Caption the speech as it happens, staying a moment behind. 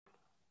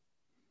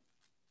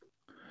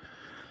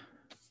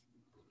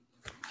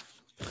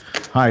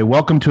Hi,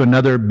 welcome to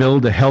another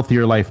Build a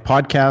Healthier Life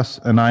podcast,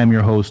 and I am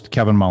your host,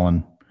 Kevin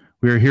Mullen.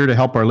 We are here to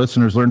help our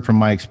listeners learn from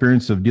my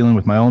experience of dealing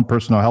with my own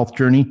personal health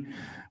journey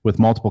with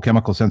multiple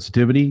chemical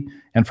sensitivity,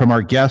 and from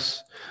our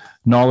guests'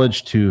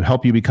 knowledge to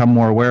help you become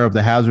more aware of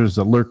the hazards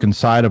that lurk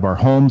inside of our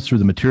homes through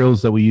the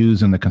materials that we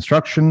use in the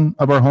construction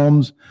of our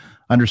homes,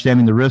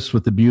 understanding the risks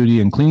with the beauty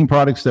and cleaning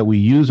products that we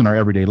use in our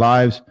everyday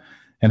lives,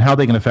 and how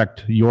they can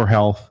affect your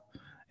health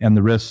and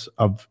the risks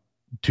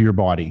to your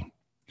body,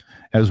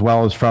 as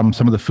well as from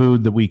some of the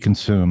food that we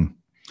consume.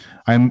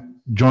 I'm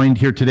joined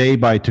here today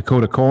by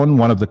Dakota Cohen,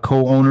 one of the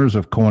co-owners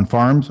of Cohen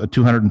Farms, a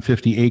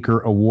 250-acre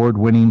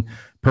award-winning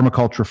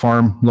permaculture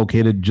farm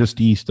located just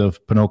east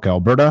of Ponoka,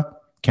 Alberta,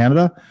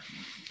 Canada.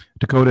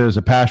 Dakota is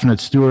a passionate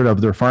steward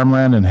of their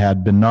farmland and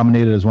had been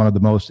nominated as one of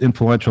the most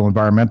influential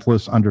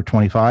environmentalists under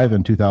 25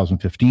 in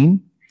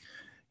 2015.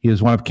 He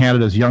is one of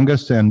Canada's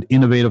youngest and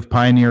innovative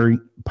pioneering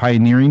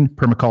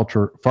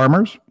permaculture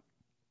farmers.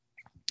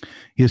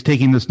 He is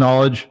taking this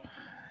knowledge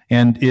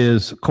and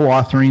is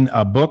co-authoring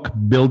a book,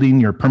 Building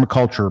Your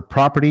Permaculture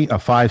Property, a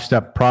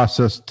 5-step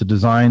process to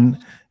design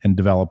and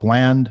develop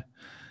land,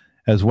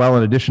 as well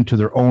in addition to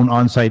their own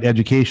on-site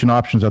education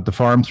options at the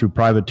farm through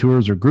private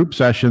tours or group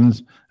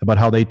sessions about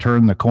how they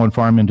turn the Cohen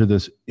Farm into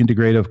this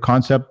integrative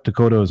concept.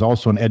 Dakota is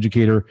also an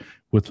educator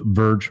with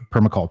Verge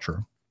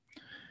Permaculture.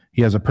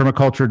 He has a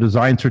permaculture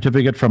design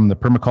certificate from the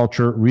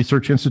Permaculture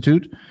Research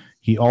Institute.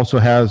 He also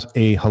has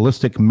a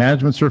holistic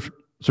management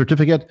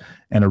certificate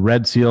and a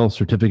Red Seal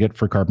certificate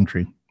for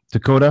carpentry.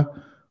 Dakota,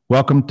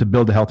 welcome to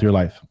Build a Healthier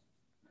Life.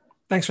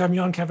 Thanks for having me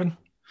on, Kevin.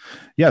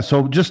 Yeah,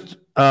 so just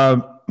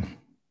I've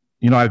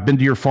been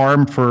to your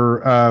farm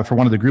for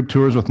one of the group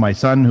tours with my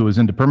son who is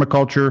into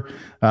permaculture,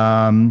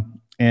 my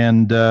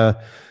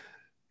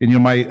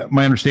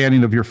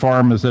understanding of your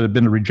farm is that it had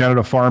been a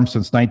regenerative farm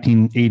since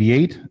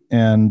 1988,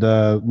 and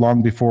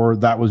long before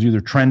that was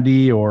either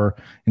trendy or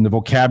in the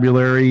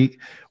vocabulary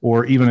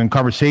or even in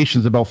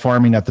conversations about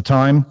farming at the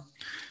time.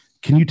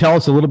 Can you tell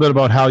us a little bit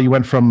about how you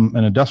went from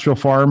an industrial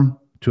farm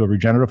to a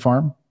regenerative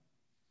farm?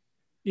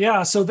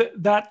 Yeah, so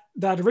that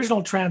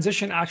original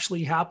transition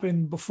actually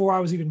happened before I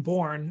was even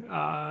born.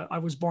 I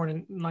was born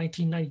in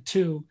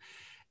 1992,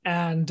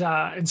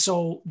 and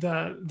so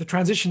the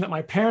transition that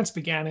my parents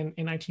began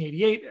in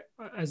 1988,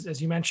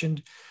 as you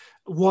mentioned,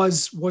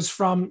 was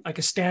from like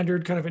a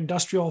standard kind of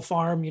industrial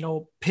farm.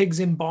 Pigs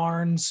in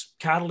barns,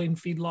 cattle in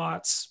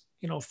feedlots,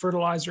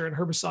 fertilizer and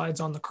herbicides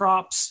on the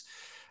crops.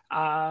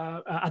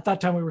 At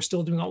that time, we were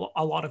still doing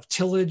a lot of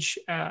tillage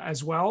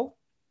as well.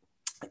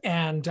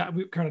 And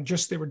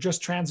they were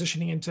just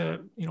transitioning into,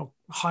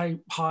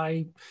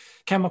 high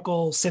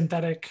chemical,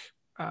 synthetic,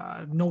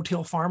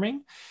 no-till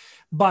farming.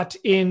 But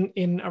in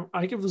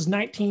I think it was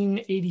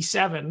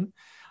 1987,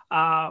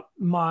 my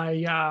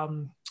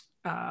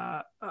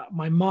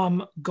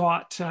mom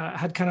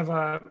had kind of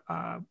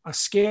a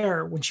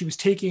scare when she was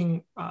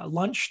taking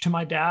lunch to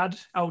my dad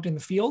out in the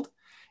field,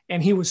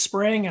 and he was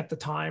spraying at the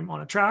time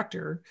on a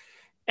tractor.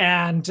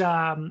 And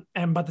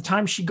by the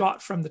time she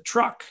got from the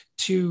truck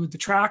to the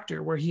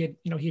tractor where he had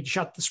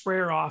shut the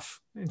sprayer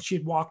off and she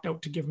had walked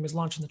out to give him his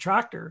lunch in the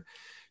tractor,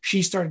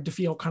 she started to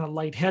feel kind of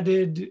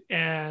lightheaded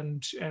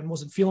and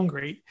wasn't feeling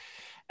great.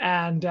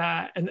 And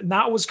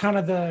that was kind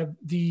of that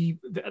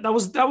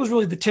was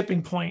really the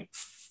tipping point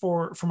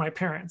for my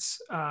parents.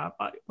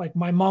 Like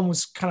my mom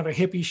was kind of a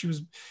hippie. She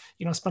was,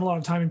 spent a lot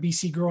of time in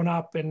BC growing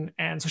up.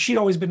 And so she'd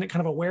always been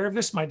kind of aware of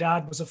this. My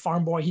dad was a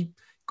farm boy. He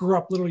grew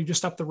up literally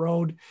just up the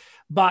road.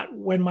 But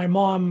when my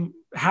mom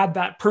had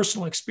that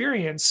personal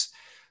experience,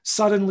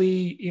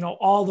 suddenly,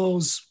 all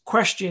those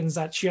questions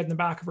that she had in the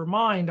back of her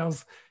mind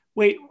of,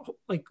 wait,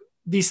 like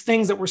these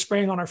things that we're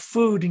spraying on our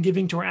food and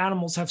giving to our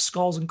animals have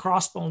skulls and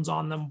crossbones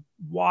on them.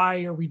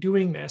 Why are we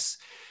doing this?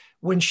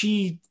 When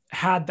she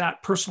had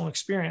that personal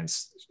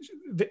experience,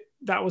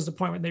 that was the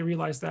point when they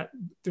realized that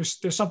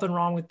there's something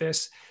wrong with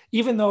this.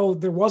 Even though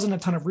there wasn't a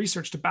ton of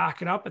research to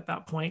back it up at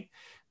that point,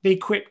 they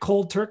quit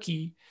cold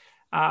turkey.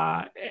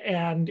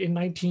 And in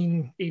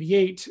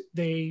 1988,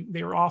 they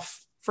were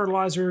off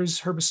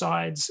fertilizers,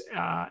 herbicides,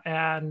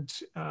 and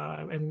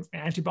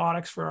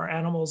antibiotics for our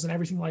animals and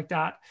everything like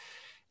that.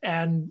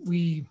 And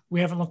we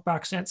haven't looked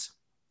back since.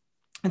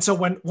 And so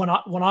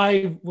when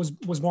I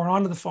was born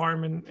onto the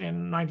farm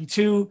in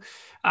 92,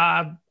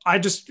 I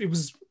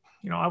was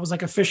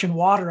like a fish in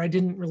water. I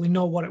didn't really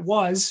know what it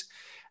was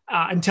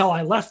until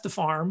I left the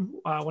farm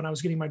when I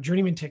was getting my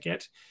journeyman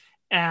ticket.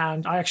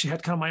 And I actually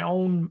had kind of my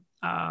own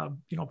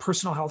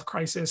personal health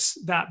crisis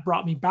that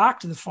brought me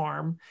back to the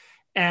farm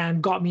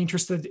and got me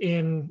interested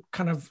in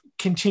kind of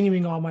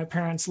continuing on my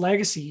parents'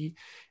 legacy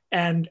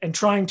and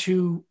trying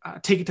to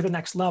take it to the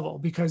next level,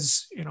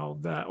 because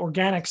the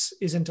organics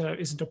isn't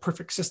a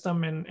perfect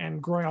system, and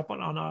growing up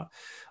on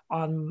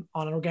an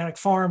organic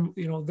farm,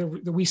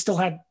 we still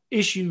had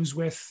issues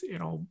with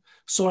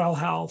soil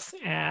health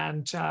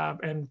and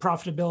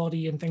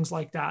profitability and things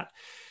like that.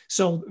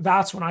 So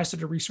that's when I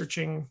started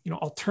researching,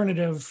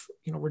 alternative,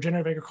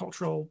 regenerative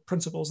agricultural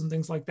principles and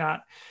things like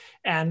that,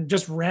 and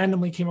just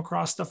randomly came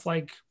across stuff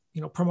like,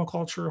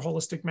 permaculture,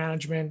 holistic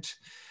management,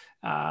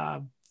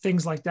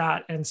 things like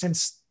that. And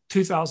since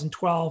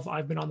 2012,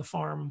 I've been on the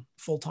farm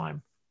full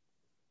time.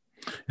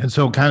 And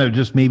so kind of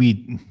just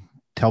maybe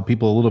tell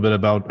people a little bit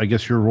about, I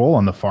guess, your role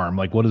on the farm.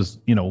 Like what is,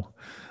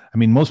 I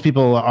mean, most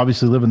people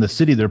obviously live in the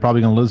city. They're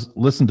probably going to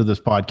listen to this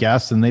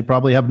podcast and they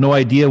probably have no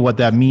idea what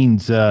that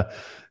means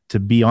to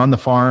be on the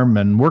farm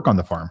and work on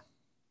the farm.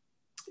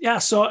 Yeah.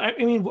 So,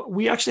 I mean,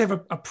 we actually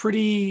have a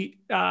pretty,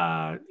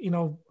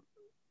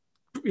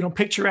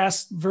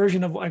 picturesque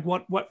version of like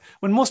what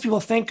when most people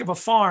think of a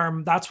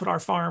farm, that's what our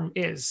farm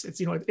is.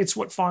 It's, it's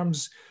what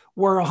farms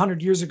were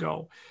 100 years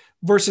ago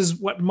versus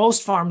what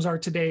most farms are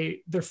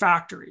today. They're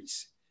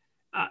factories.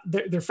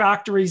 They're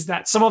factories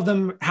that some of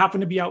them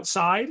happen to be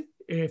outside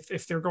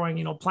if they're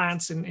growing,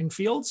 plants in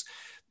fields,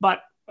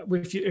 but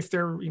if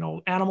they're,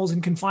 animals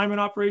in confinement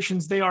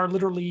operations, they are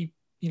literally,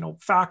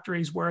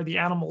 factories where the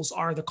animals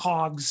are the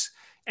cogs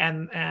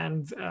and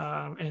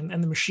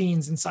the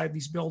machines inside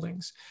these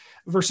buildings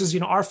versus,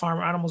 our farm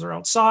animals are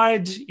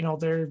outside,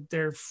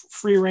 they're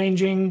free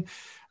ranging,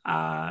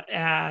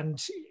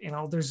 and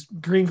there's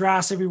green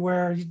grass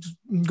everywhere. You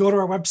go to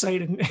our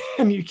website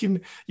and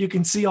you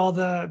can see all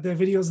the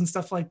videos and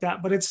stuff like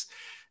that. But it's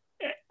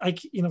like,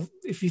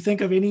 if you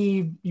think of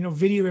any,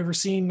 video you've ever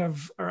seen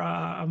of, or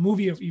a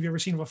movie you've ever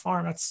seen of a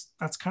farm,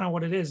 that's kind of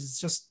what it is. It's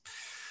just,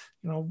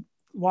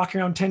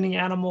 walking around tending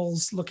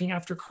animals, looking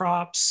after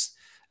crops.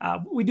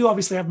 We do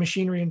obviously have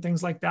machinery and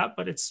things like that,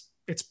 but it's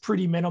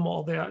pretty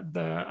minimal.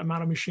 The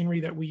amount of machinery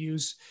that we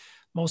use,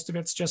 most of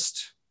it's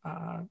just,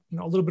 a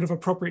little bit of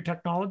appropriate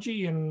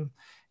technology and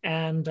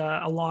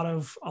a lot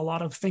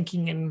of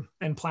thinking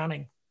and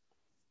planning.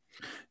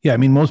 Yeah. I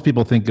mean, most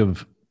people think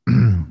of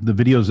the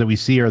videos that we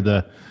see are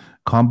the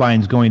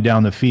combines going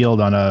down the field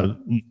on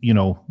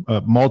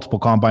multiple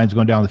combines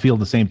going down the field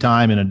at the same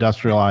time in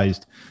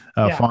industrialized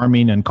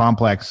farming and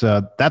complex.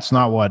 That's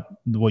not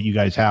what you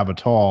guys have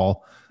at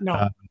all.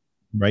 No.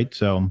 Right.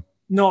 So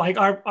no, like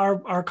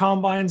our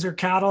combines are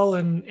cattle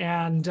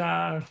and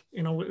the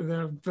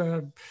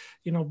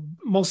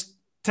most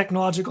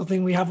technological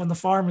thing we have on the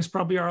farm is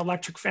probably our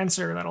electric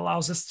fencer that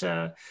allows us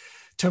to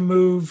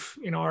move,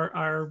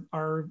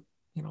 our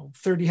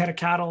 30 head of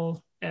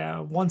cattle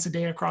once a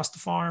day across the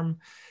farm.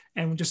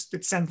 And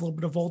it sends a little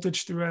bit of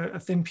voltage through a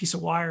thin piece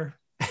of wire.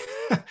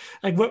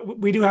 Like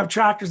we do have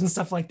tractors and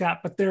stuff like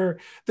that, but they're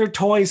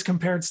toys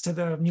compared to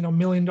the, $1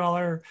 million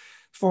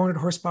 400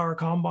 horsepower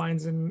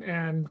combines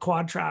and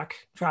quad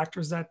track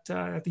tractors that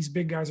these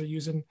big guys are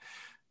using.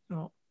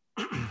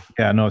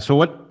 Yeah, no. So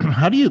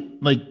how do you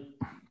do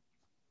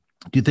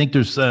you think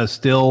there's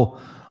still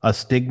a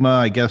stigma,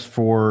 I guess,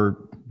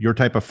 for your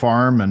type of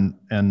farm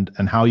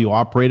and how you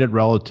operate it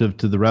relative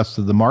to the rest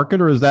of the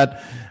market? Or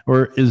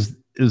is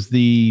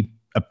the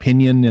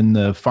opinion in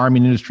the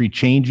farming industry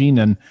changing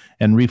and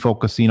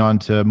refocusing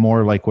onto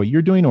more like what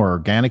you're doing or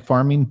organic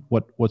farming?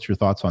 What's your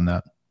thoughts on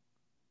that?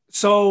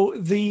 So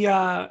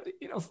the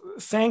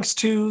thanks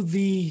to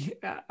the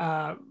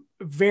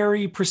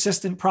very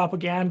persistent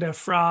propaganda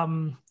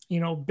from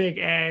big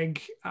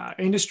ag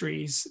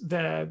industries,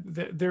 I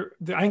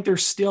think there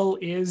still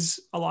is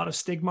a lot of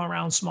stigma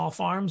around small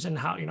farms and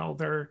how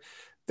they're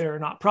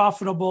not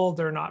profitable,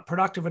 they're not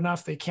productive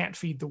enough, they can't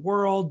feed the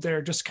world,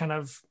 they're just kind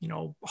of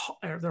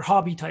they're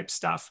hobby type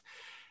stuff.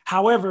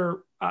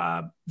 However,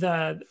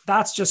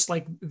 that's just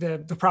like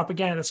the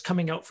propaganda that's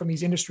coming out from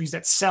these industries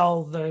that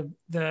sell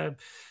the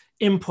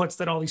inputs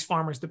that all these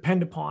farmers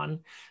depend upon.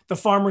 The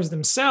farmers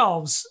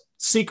themselves,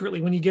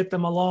 secretly, when you get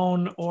them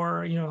alone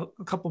or a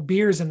couple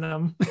beers in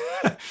them,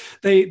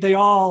 they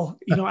all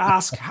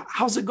ask,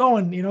 how's it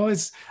going?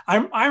 I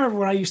remember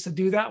when I used to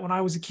do that when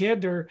I was a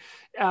kid. Or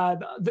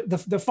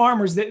the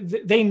farmers,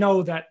 they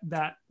know that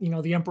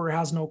the emperor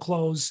has no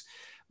clothes,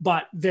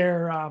 but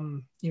they're a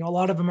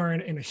lot of them are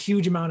in a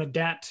huge amount of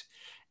debt,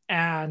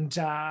 and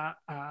they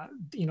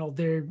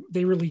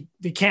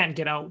can't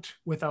get out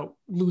without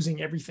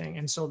losing everything,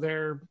 and so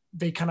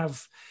they kind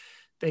of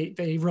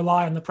they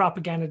rely on the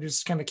propaganda to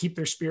just kind of keep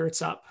their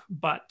spirits up.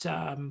 But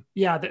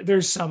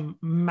there's some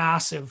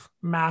massive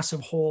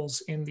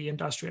holes in the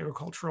industrial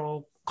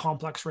agricultural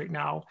complex right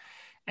now,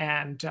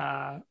 and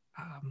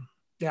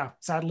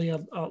sadly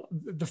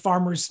the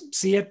farmers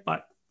see it,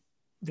 but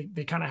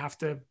they kind of have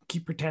to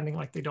keep pretending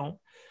like they don't.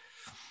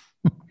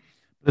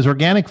 Is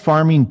organic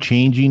farming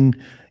changing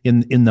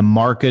in the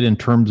market in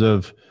terms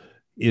of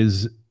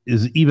is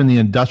even the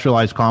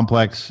industrialized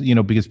complex,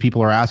 because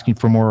people are asking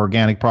for more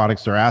organic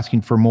products, they're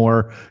asking for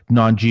more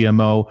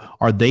non-GMO.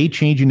 Are they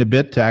changing a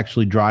bit to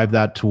actually drive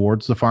that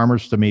towards the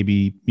farmers to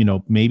maybe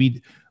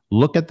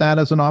look at that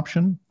as an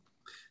option?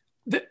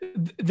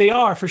 They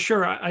are, for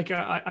sure.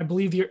 I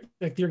believe the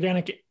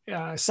organic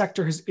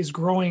sector is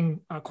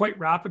growing quite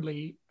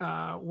rapidly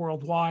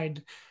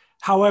worldwide.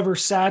 However,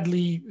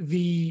 sadly,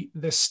 the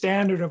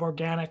standard of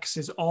organics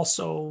is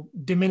also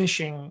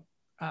diminishing.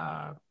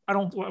 I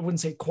wouldn't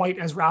say quite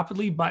as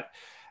rapidly, but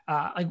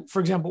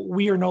for example,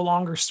 we are no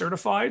longer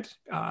certified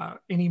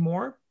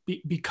anymore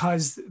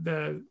because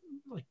the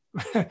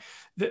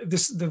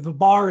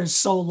bar is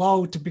so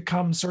low to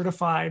become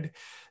certified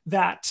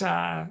that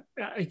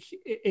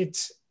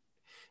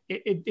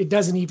it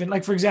doesn't even,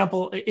 like, for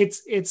example,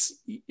 it's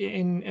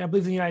in, I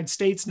believe, in the United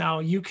States now,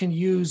 you can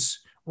use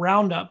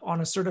Roundup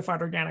on a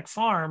certified organic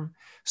farm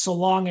so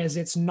long as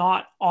it's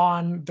not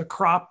on the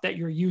crop that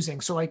you're using.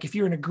 So like if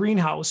you're in a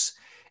greenhouse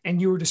and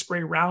you were to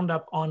spray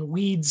Roundup on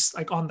weeds,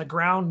 like on the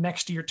ground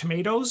next to your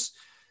tomatoes,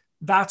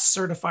 that's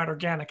certified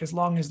organic, as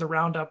long as the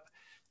Roundup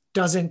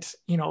doesn't,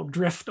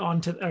 drift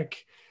onto,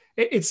 like,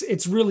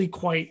 it's really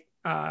quite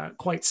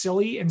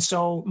silly. And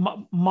so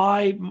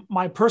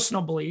my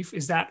personal belief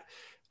is that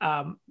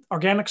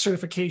organic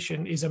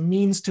certification is a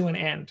means to an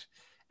end.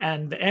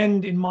 And the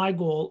end in my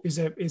goal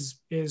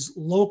is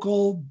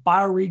local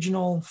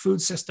bioregional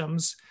food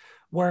systems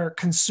where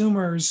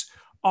consumers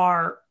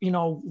are,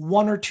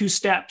 one or two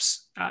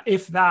steps,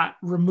 if that,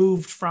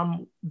 removed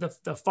from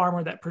the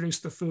farmer that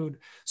produced the food,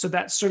 so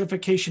that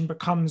certification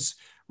becomes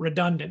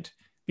redundant,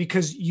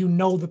 because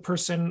the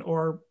person,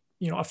 or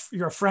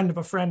you're a friend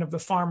of the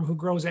farm who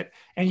grows it,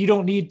 and you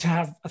don't need to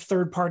have a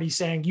third party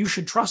saying you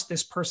should trust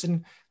this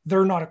person,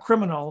 they're not a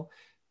criminal,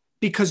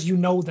 because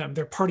them,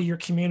 they're part of your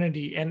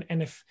community. And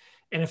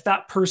if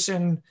that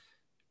person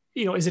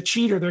is a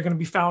cheater, they're going to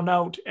be found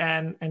out,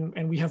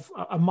 and we have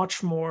a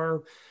much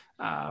more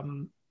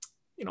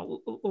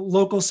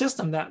local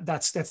system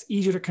that's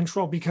easier to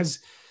control, because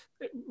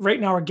right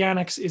now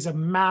organics is a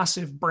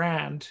massive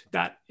brand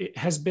that it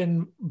has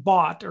been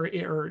bought or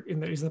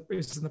is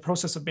in the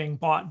process of being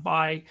bought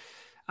by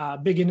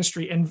big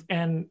industry,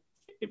 and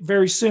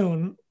very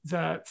soon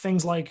the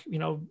things like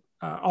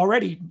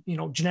already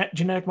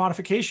genetic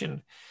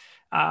modification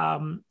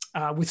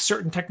with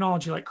certain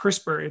technology like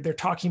CRISPR, they're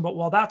talking about,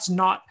 well, that's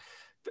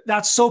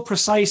so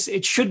precise,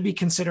 it should be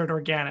considered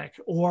organic.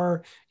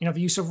 Or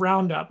the use of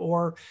Roundup,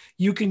 or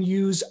you can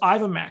use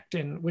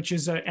ivermectin, which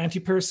is an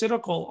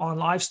antiparasitical on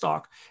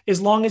livestock,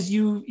 as long as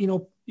you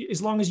do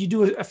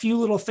a few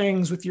little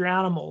things with your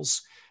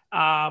animals,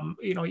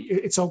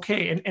 it's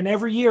okay. And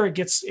every year it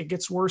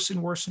gets worse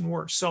and worse and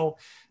worse. So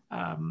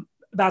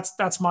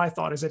that's my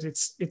thought, is that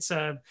it's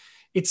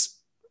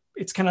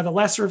kind of the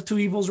lesser of two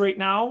evils right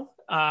now.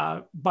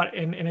 But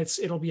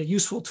it'll be a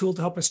useful tool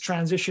to help us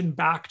transition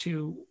back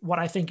to what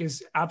I think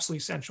is absolutely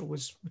essential,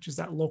 which is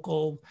that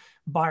local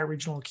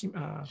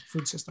bioregional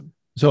food system.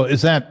 So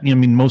is that,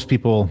 most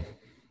people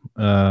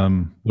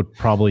would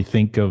probably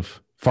think of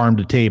farm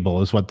to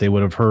table is what they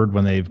would have heard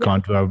when they've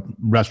gone to a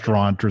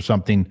restaurant or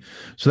something.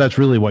 So that's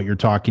really what you're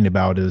talking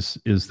about, is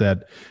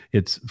that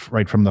it's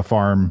right from the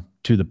farm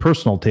to the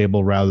personal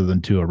table rather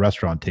than to a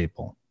restaurant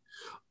table.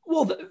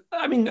 Well,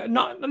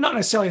 not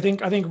necessarily. I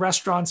think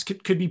restaurants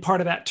could be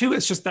part of that too.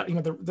 It's just that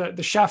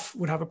the chef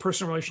would have a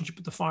personal relationship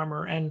with the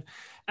farmer, and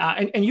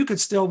we could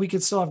still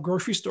have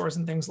grocery stores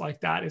and things like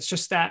that. It's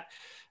just that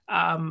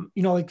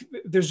like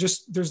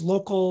there's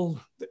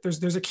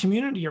a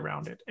community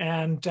around it,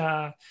 and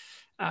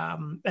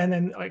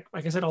then like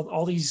I said,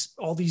 all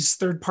these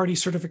third party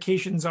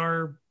certifications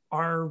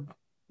are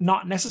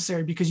not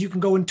necessary, because you can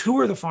go and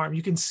tour the farm,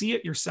 you can see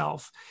it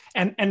yourself,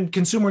 and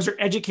consumers are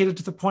educated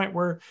to the point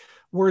where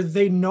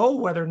they know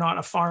whether or not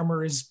a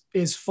farmer is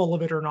full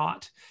of it or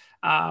not.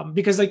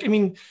 Because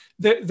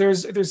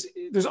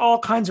there's all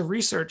kinds of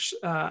research.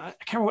 I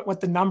can't remember what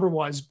the number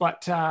was,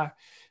 but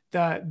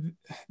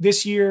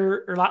this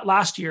year or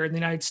last year in the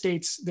United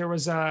States, there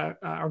was a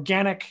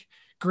organic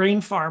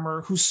grain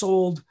farmer who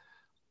sold,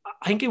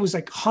 I think it was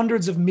like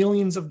hundreds of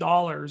millions of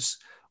dollars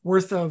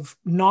worth of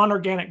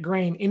non-organic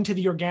grain into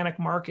the organic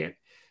market,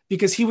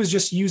 because he was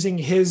just using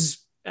his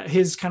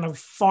kind of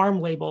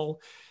farm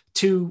label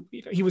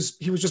he was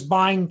just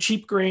buying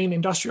cheap grain,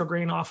 industrial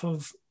grain off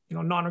of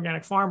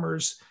non-organic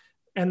farmers,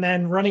 and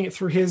then running it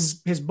through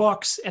his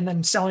books, and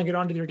then selling it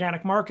onto the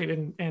organic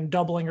market and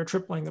doubling or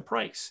tripling the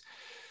price.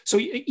 So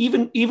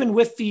even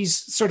with these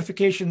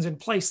certifications in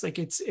place, like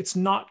it's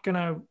not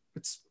gonna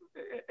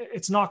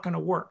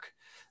work.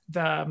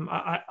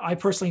 I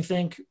personally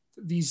think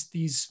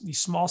these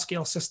small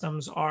scale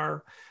systems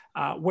are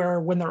where,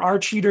 when there are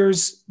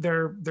cheaters,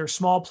 they're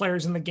small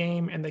players in the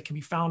game, and they can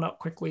be found out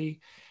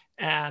quickly,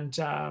 and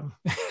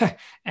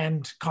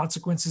and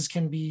consequences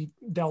can be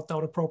dealt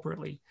out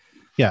appropriately.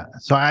 Yeah.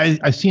 So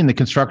I see in the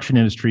construction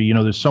industry,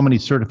 there's so many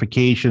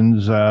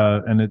certifications,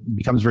 and it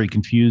becomes very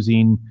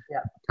confusing. Yeah.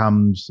 It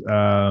becomes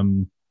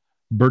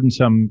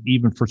burdensome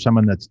even for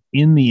someone that's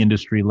in the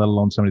industry, let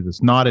alone somebody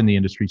that's not in the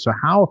industry. So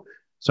how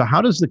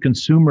does the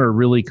consumer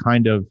really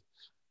kind of,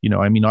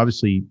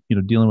 obviously,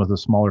 dealing with a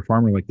smaller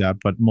farmer like that,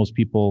 but most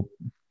people,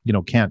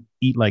 can't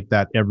eat like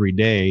that every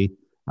day.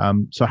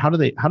 So how do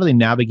they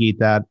navigate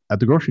that at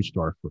the grocery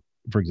store,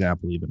 for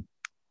example, even?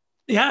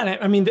 Yeah,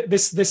 and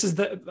this is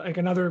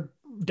another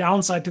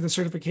downside to the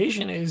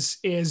certification is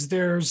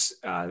there's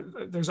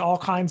all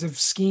kinds of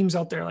schemes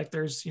out there. Like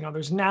there's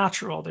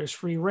natural, there's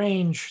free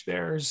range,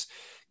 there's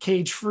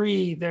cage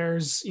free,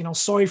 there's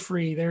soy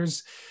free,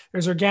 there's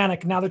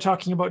organic. Now they're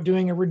talking about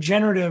doing a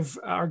regenerative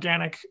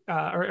organic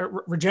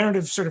or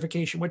regenerative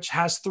certification, which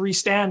has 3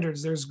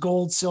 standards. There's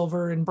gold,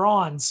 silver, and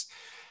bronze.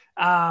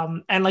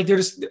 And like they're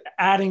just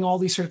adding all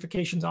these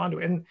certifications onto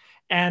it,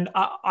 and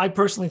I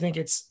personally think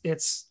it's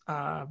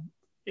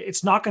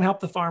it's not going to help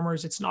the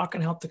farmers. It's not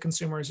going to help the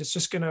consumers. It's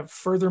just going to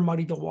further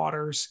muddy the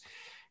waters.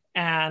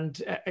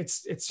 And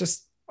it's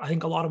just, I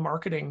think, a lot of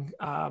marketing.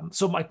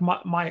 So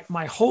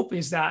my hope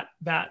is that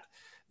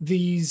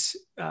these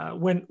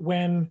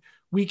when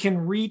we can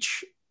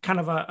reach kind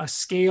of a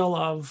scale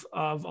of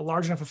a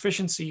large enough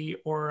efficiency,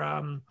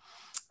 or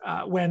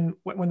when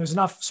there's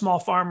enough small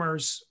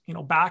farmers,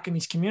 back in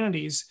these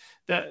communities,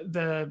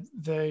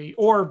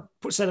 or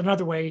said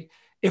another way,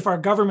 if our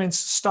governments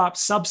stop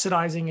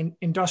subsidizing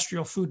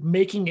industrial food,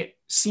 making it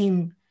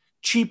seem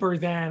cheaper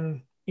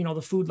than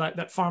the food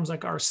that farms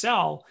like ours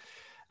sell,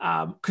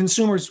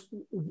 consumers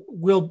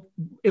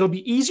it'll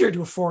be easier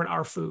to afford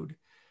our food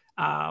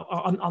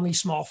on these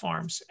small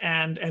farms,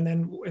 and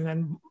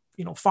then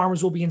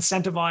farmers will be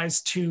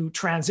incentivized to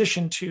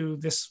transition to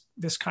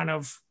this kind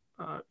of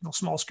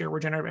small scale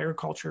regenerative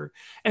agriculture.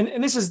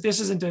 And this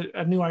isn't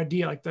a new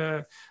idea. Like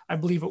I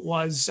believe it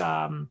was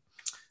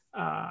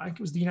I think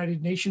it was the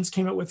United Nations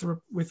came out with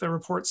a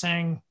report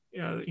saying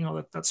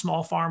that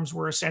small farms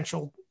were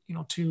essential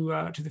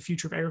to the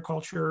future of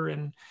agriculture.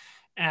 And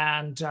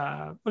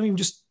I mean,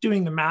 just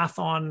doing the math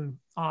on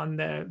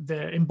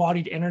the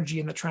embodied energy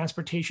and the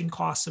transportation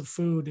costs of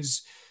food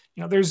is,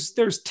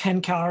 there's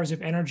 10 calories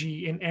of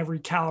energy in every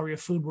calorie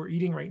of food we're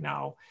eating right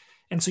now.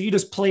 And so you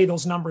just play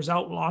those numbers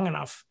out long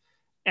enough,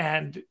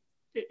 and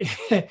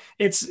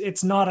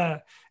it's not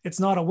a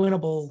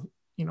winnable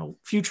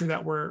future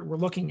that we're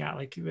looking at.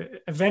 Like,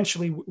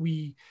 eventually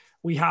we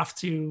have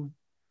to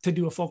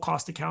do a full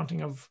cost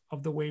accounting of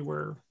the way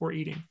we're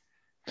eating.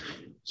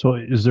 So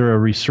is there a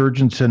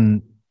resurgence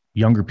in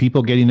younger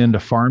people getting into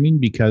farming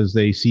because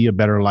they see a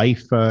better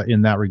life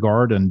in that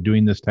regard, and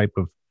doing this type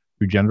of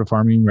regenerative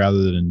farming rather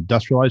than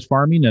industrialized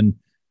farming?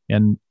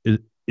 And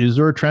is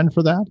there a trend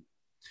for that?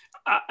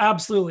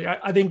 Absolutely.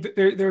 I think that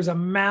there's a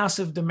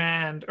massive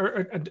demand,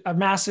 or a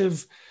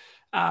massive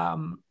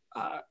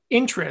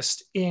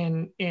interest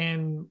in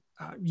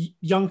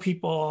young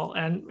people,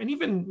 and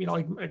even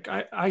like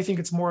I think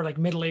it's more like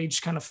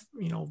middle-aged kind of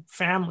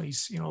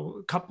families,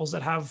 couples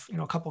that have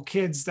a couple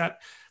kids that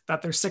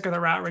they're sick of the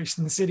rat race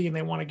in the city, and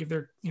they want to give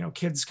their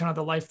kids kind of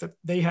the life that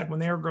they had when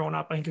they were growing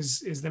up. I think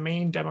is the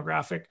main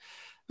demographic.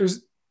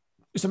 There's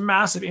a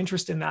massive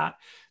interest in that.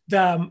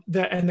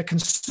 The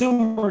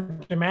consumer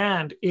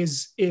demand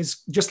is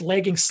just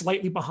lagging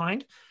slightly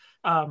behind.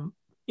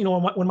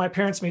 When my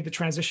parents made the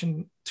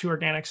transition to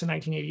organics in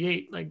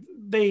 1988, like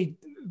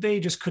they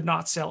just could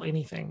not sell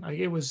anything. Like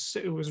it was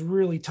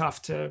really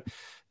tough to,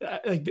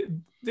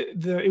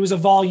 it was a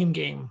volume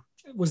game.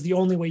 It was the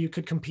only way you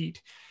could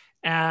compete.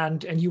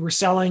 And you were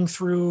selling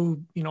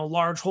through,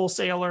 large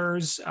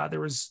wholesalers. There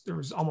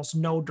was almost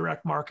no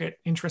direct market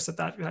interest at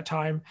that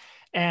time.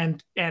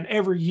 And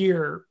every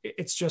year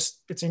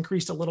it's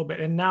increased a little bit.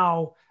 And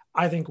now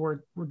I think we're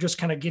just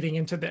kind of getting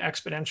into the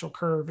exponential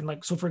curve.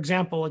 And so for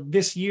example, like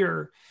this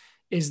year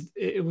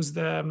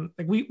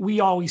we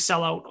always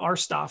sell out our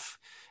stuff.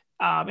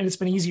 And it's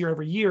been easier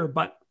every year,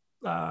 but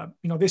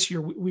this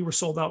year we were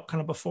sold out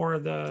kind of before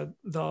the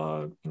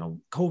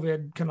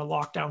COVID kind of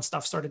lockdown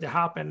stuff started to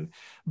happen.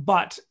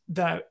 But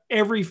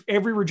every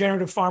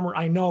regenerative farmer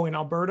I know in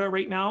Alberta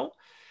right now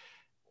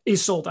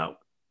is sold out,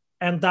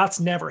 and that's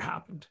never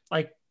happened.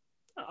 Like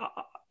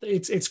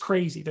it's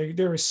crazy.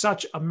 There is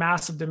such a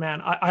massive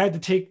demand. I had to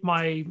take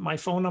my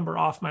phone number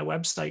off my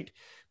website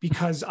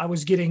because I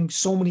was getting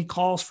so many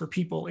calls for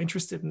people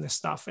interested in this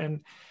stuff.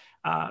 And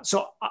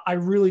so I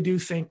really do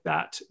think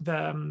that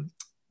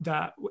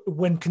that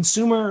when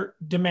consumer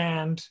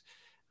demand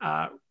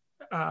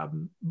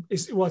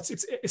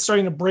it's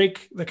starting to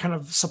break the kind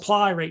of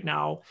supply right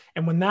now,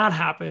 and when that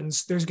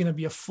happens, there's going to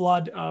be a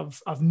flood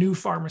of new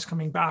farmers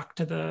coming back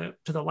to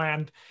the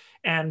land,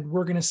 and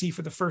we're going to see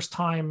for the first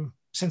time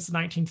since the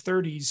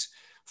 1930s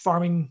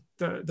farming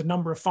the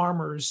number of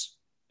farmers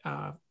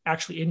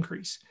actually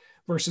increase.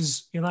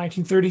 Versus in the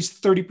 1930s,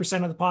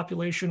 30% of the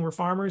population were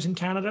farmers in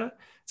Canada.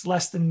 It's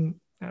less than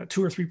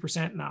 2 or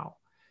 3% now.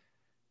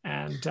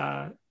 And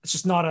it's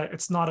just not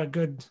a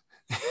good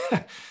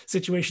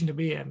situation to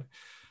be in.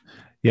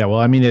 Yeah, well,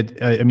 I mean,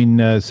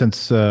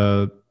 since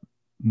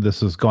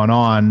this has gone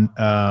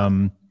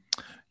on,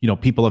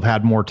 people have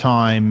had more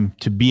time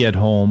to be at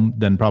home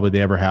than probably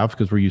they ever have,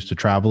 because we're used to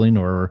traveling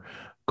or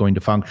going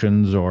to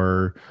functions,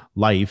 or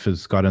life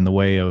has got in the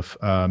way of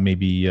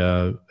maybe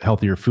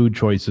healthier food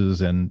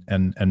choices and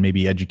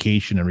maybe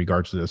education in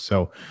regards to this.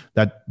 So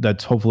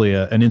that's hopefully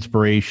an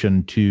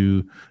inspiration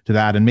to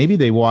that. And maybe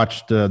they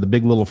watched The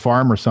Big Little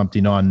Farm or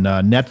something on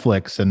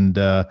Netflix and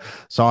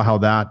saw how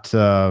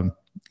that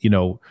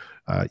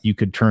you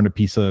could turn a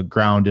piece of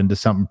ground into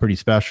something pretty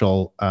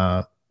special.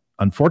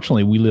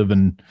 Unfortunately, we live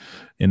in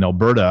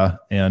Alberta,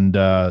 and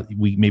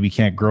we maybe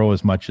can't grow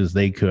as much as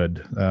they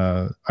could.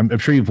 I'm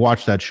sure you've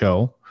watched that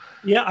show.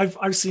 Yeah,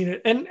 I've seen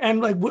it,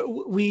 and like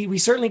we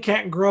certainly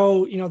can't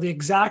grow the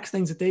exact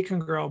things that they can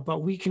grow,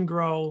 but we can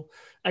grow.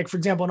 Like, for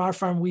example, on our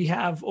farm, we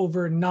have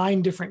over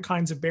 9 different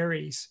kinds of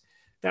berries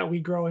that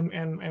we grow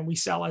and we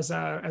sell as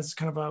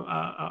kind of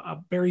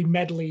a berry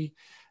medley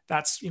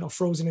that's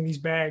frozen in these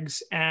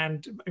bags.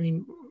 And I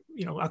mean,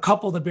 a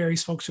couple of the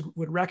berries folks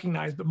would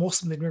recognize, but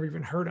most of them they've never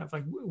even heard of.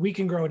 Like we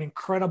can grow an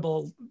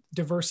incredible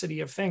diversity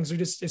of things.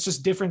 It's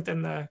just different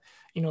than the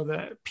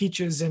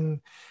peaches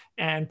and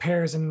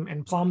pears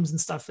and plums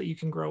and stuff that you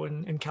can grow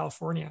in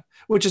California,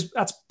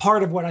 that's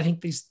part of what I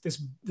think this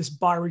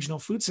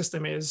bioregional food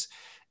system is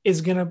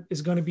going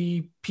to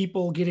be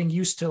people getting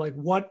used to, like,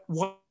 what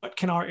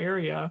can our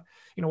area,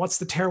 what's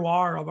the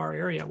terroir of our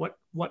area,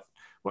 what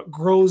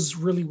grows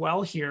really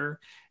well here,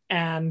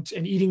 and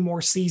eating more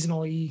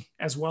seasonally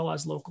as well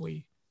as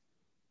locally.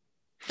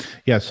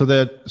 Yeah.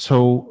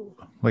 So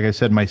like I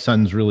said, my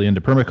son's really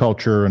into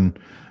permaculture, and,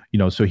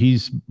 so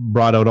he's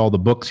brought out all the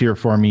books here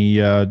for me,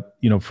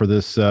 for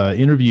this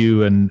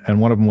interview. And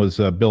one of them was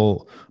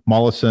Bill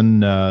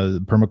Mollison,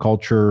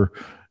 permaculture.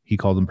 He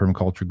called him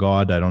permaculture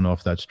God. I don't know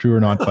if that's true or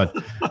not, but,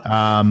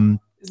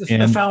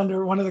 the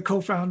founder, one of the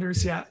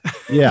co-founders. Yeah.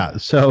 Yeah.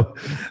 So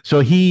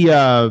he,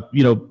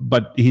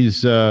 but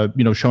he's,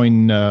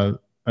 showing,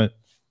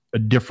 a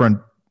different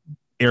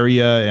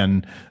area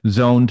and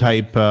zone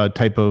type of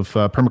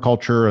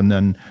permaculture. And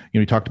then,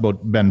 he talked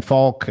about Ben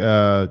Falk,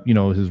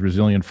 his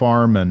Resilient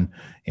Farm,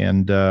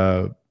 and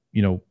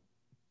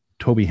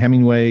Toby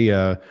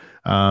Hemingway.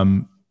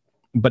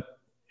 But,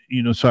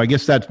 so I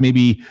guess that's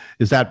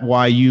is that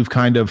why you've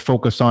kind of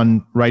focused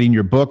on writing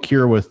your book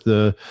here with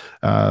the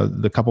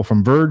couple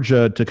from Verge,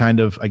 to kind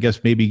of, I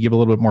guess, maybe give a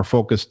little bit more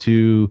focus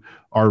to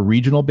our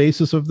regional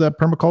basis of that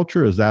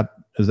permaculture? Is that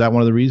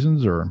one of the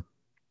reasons, or?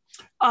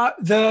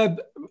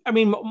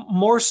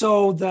 More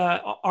so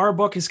our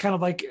book is kind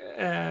of like,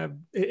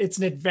 it's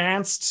an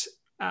advanced,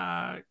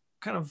 kind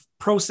of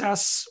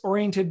process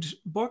oriented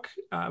book,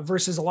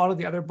 versus a lot of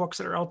the other books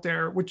that are out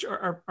there, which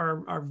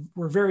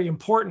were very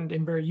important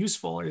and very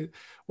useful.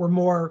 Were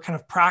more kind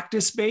of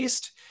practice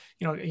based,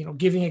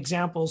 giving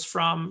examples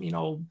from,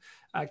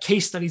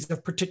 case studies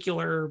of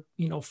particular,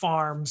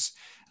 farms,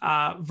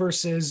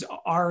 versus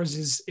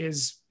ours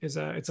is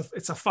a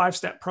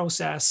 5-step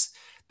process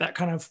that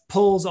kind of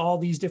pulls all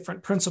these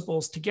different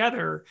principles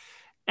together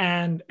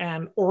and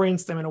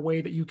orients them in a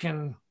way that you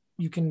can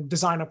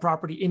design a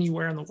property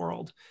anywhere in the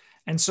world.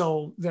 And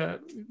so the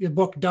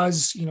book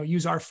does,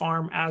 use our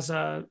farm as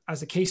a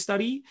case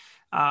study,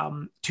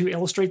 to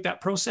illustrate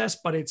that process,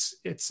 but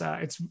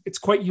it's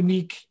quite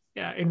unique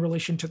in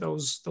relation to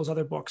those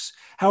other books.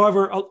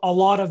 However, a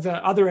lot of the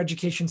other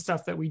education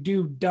stuff that we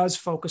do does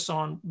focus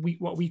on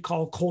what we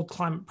call cold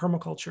climate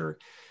permaculture,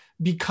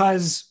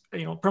 because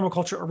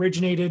permaculture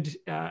originated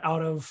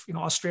out of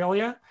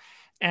Australia,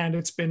 and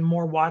it's been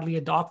more widely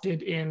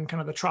adopted in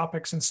kind of the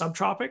tropics and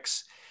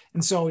subtropics.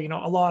 And so, a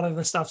lot of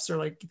the stuffs are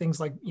like things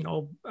like,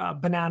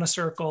 banana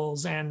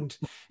circles and,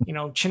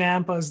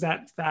 chinampas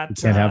that you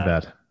can't have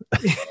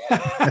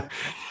that.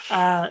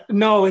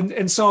 No.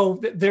 And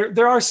so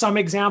there are some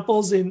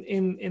examples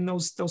in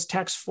those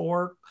texts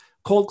for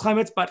cold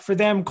climates, but for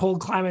them, cold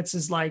climates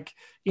is like,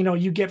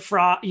 you get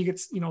frost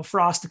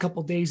a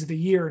couple of days of the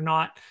year,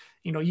 not,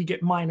 you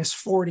get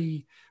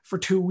 -40 for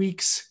 2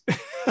 weeks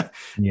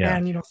Yeah.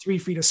 and, 3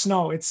 feet of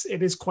snow. It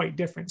is quite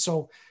different.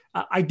 So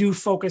I do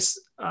focus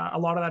a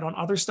lot of that on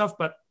other stuff,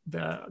 but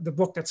the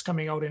book that's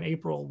coming out in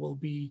April will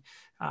be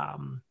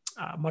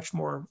much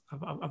more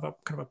of a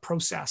kind of a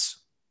process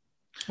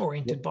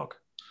oriented book.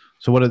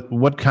 So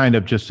what kind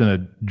of, just in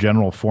a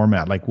general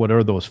format, like what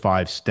are those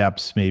 5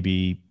 steps,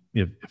 maybe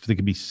if they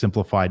could be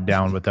simplified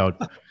down without,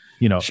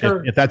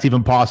 Sure. if that's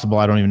even possible,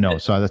 I don't even know.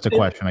 So that's a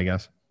question, I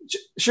guess.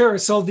 Sure.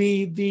 So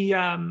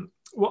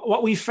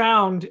what we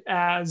found,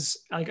 as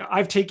like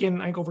I've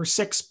taken over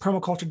 6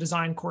 permaculture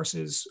design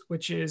courses,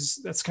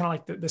 that's kind of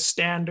like the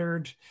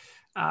standard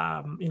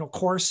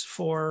course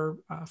for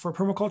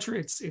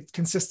permaculture. It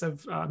consists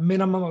of a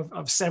minimum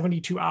of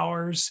 72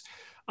 hours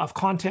of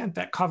content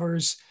that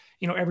covers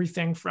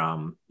everything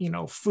from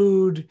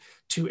food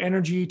to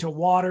energy to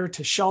water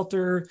to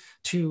shelter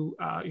to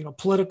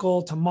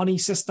political to money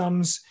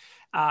systems.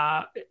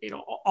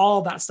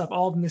 All that stuff,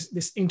 all in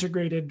this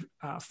integrated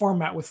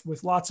format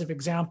with lots of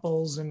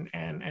examples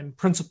and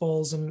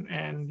principles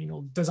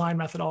and design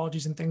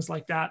methodologies and things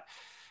like that.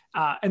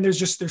 And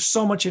there's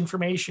so much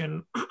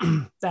information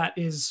that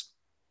is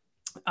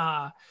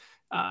kind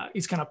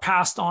of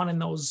passed on in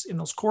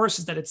those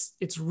courses that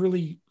it's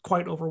really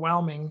quite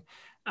overwhelming.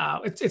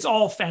 It's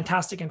all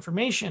fantastic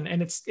information,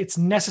 and it's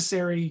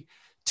necessary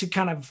to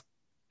kind of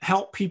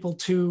help people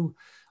to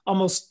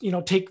almost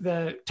take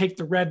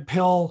the red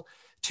pill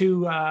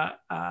to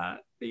kind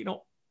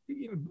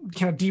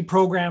of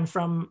deprogram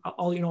from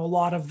all a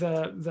lot of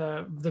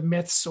the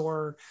myths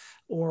or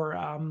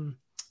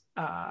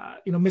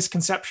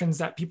misconceptions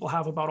that people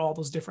have about all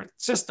those different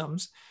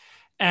systems,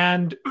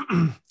 and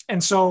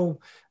so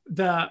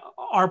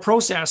our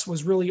process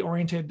was really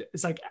oriented.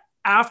 It's like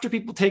after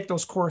people take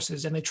those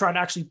courses and they try to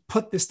actually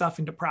put this stuff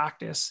into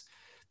practice,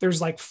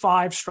 there's like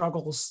 5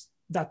 struggles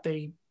that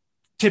they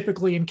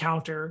typically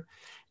encounter.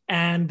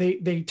 And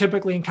they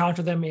typically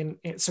encounter them in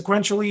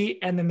sequentially,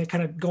 and then they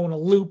kind of go in a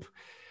loop.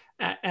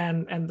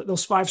 And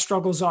those 5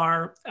 struggles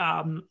are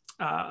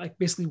like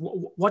basically,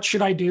 what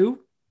should I do?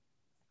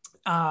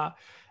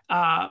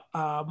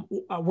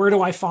 where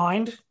do I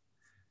find,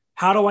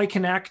 how do I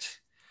connect,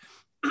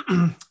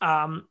 where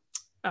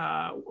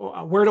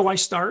do I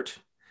start,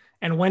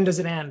 and when does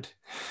it end?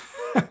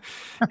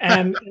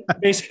 And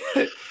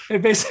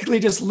it basically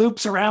just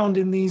loops around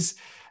in these.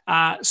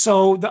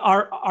 So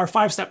our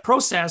 5-step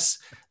process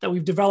that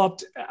we've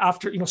developed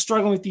after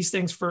struggling with these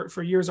things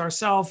for years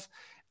ourselves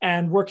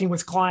and working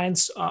with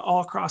clients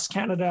all across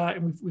Canada,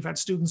 and we've had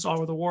students all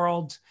over the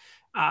world.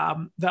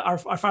 Our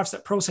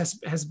 5-step process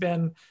has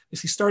been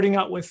basically starting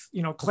out with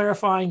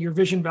clarifying your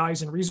vision,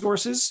 values, and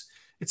resources.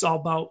 It's all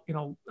about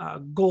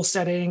goal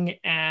setting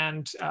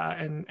and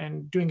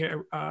doing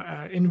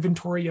an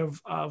inventory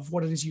of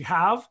what it is you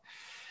have,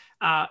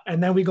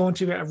 and then we go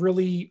into a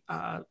really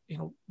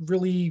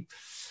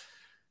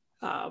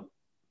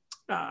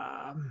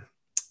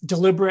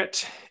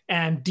deliberate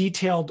and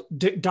detailed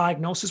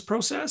diagnosis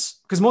process,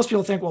 because most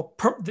people think, well,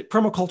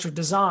 permaculture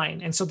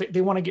design, and so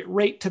they want to get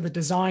right to the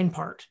design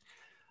part.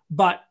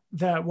 But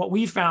what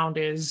we found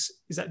is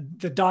that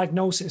the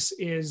diagnosis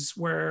is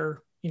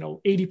where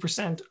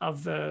 80%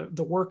 of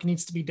the work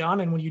needs to be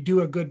done. And when you do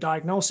a good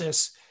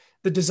diagnosis,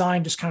 the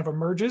design just kind of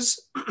emerges.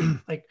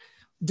 Like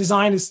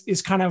design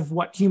is kind of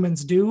what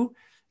humans do.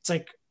 It's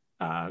like,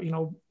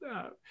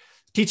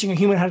 teaching a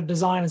human how to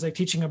design is like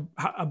teaching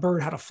a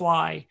bird how to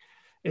fly.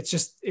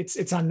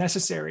 It's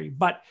unnecessary.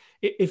 But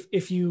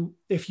if you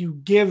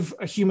give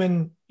a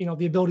human,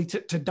 the ability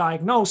to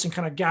diagnose and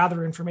kind of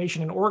gather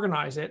information and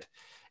organize it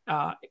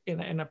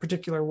in a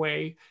particular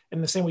way, in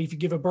the same way, if you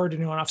give a bird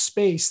enough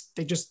space,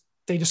 they just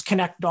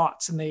connect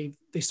dots and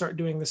they start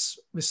doing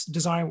this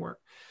design work.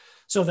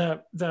 So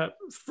the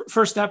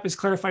first step is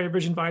clarify your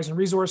vision, values, and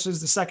resources.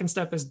 The second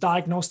step is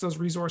diagnose those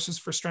resources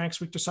for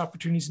strengths, weaknesses,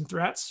 opportunities, and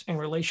threats in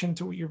relation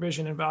to your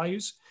vision and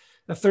values.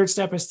 The third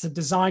step is to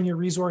design your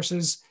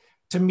resources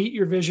to meet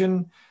your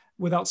vision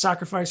without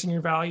sacrificing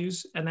your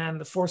values. And then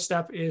the fourth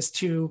step is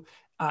to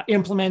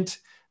implement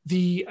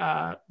the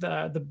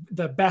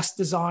best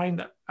design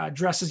that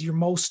addresses your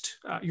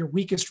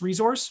weakest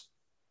resource.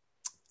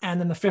 And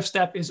then the fifth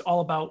step is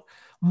all about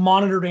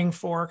monitoring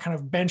for kind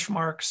of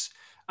benchmarks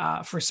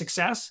for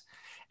success.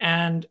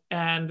 And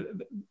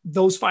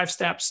those 5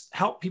 steps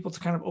help people to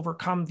kind of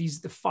overcome the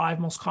 5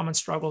 most common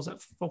struggles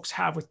that folks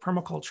have with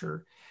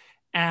permaculture.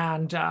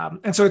 And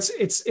so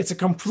it's a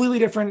completely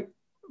different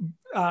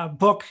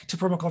book to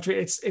permaculture.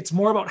 It's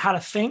more about how to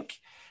think,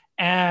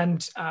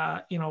 and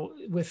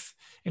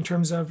in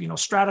terms of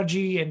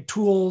strategy and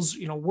tools,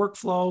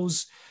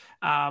 workflows,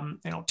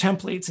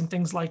 templates and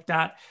things like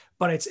that.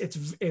 But it's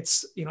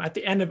at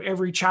the end of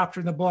every chapter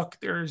in the book,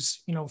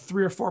 there's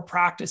 3 or 4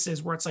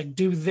 practices where it's like,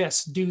 do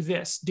this, do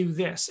this, do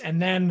this,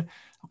 and then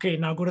okay,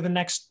 now go to the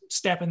next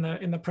step in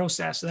the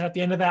process. And then at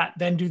the end of that,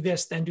 then do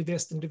this, then do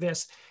this, then do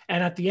this,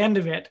 and at the end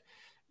of it,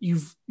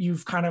 you've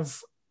kind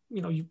of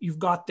you've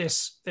got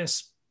this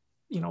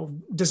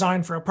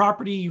design for a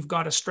property, you've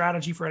got a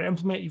strategy for it to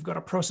implement, you've got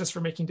a process for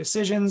making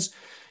decisions,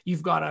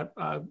 you've got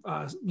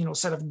a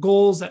set of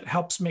goals that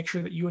helps make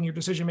sure that you and your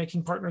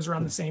decision-making partners are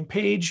on the same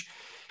page,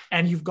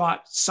 and you've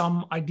got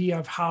some idea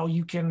of how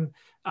you can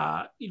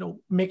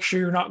make sure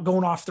you're not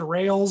going off the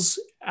rails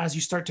as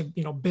you start to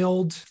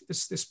build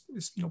this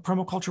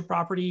permaculture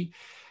property,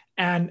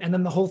 and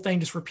then the whole thing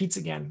just repeats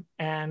again,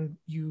 and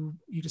you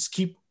just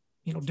keep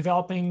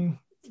developing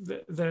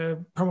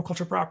the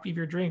permaculture property of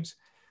your dreams.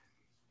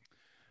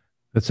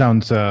 That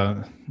sounds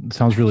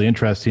really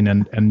interesting.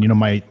 And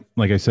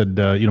like I said,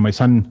 my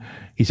son,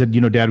 he said,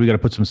 Dad, we got to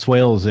put some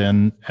swales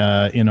in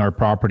our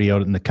property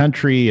out in the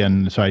country.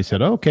 And so I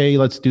said, okay,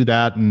 let's do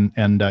that.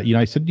 And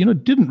I said,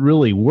 it didn't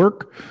really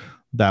work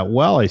that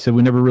well. I said,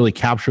 we never really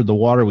captured the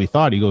water we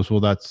thought. He goes, well,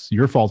 that's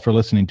your fault for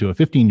listening to a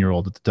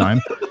 15-year-old at the time.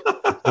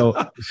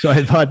 so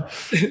I thought,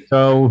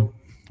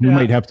 we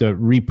might have to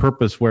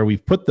repurpose where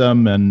we've put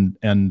them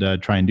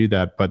and try and do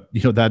that. But,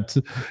 that's,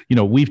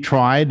 we've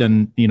tried,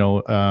 and,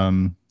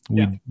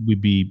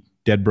 we'd be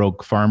dead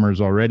broke farmers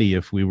already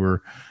if we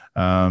were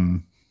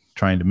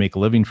trying to make a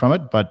living from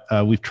it. But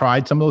we've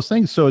tried some of those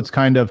things. So it's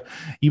kind of,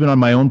 even on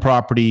my own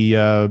property,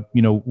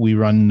 we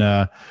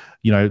run,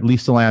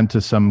 lease the land to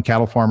some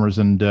cattle farmers,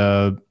 and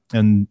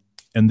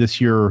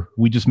this year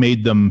we just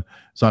made them,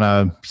 it's on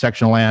a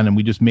section of land, and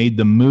we just made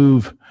them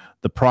move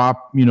the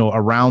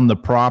around the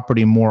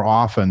property more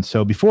often.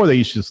 So before, they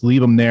used to just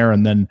leave them there,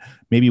 and then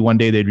maybe one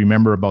day they'd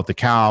remember about the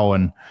cow,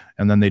 and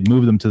then they'd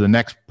move them to the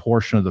next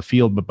portion of the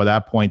field. But by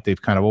that point,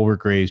 they've kind of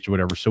overgrazed or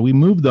whatever. So we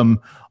moved them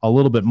a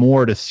little bit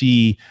more to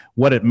see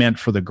what it meant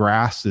for the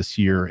grass this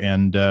year.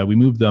 And we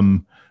moved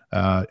them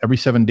every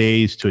 7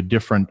 days to a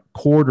different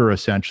quarter,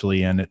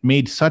 essentially. And it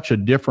made such a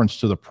difference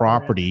to the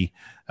property.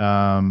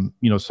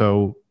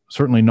 So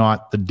certainly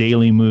not the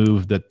daily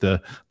move that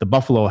the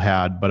buffalo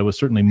had, but it was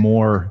certainly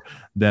more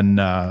than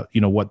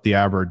what the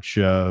average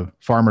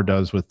farmer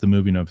does with the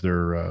moving of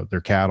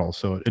their cattle.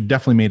 So it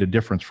definitely made a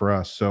difference for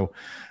us. So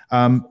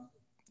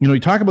you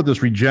talk about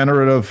this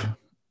regenerative.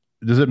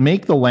 Does it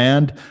make the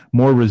land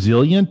more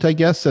resilient, I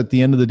guess, at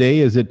the end of the day?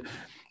 Has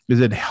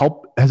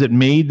it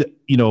made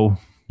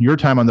your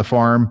time on the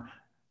farm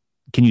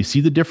can you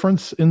see the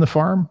difference in the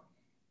farm?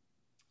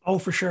 Oh,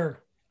 for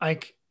sure.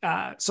 Like,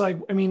 I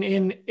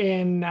mean,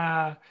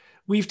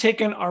 we've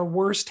taken our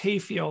worst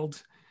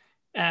hayfield.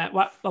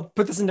 Well, I'll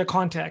put this into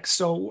context.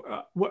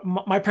 So,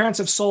 my parents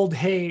have sold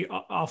hay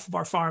off of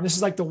our farm. This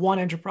is like the one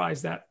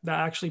enterprise that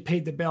actually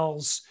paid the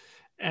bills,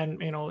 and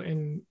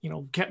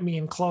kept me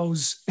in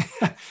clothes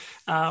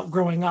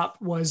growing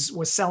up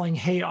was selling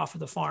hay off of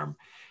the farm,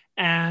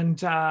 and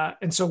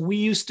so we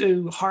used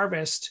to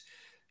harvest,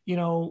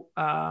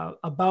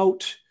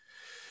 about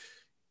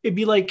it'd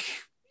be like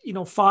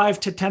 5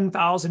 to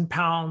 10,000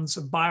 pounds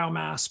of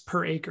biomass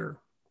per acre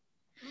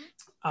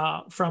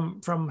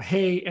from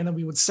hay, and then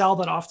we would sell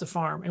that off the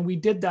farm, and we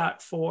did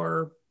that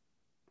for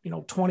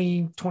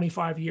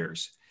 20-25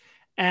 years.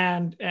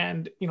 And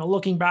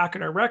looking back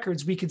at our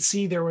records, we could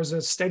see there was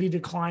a steady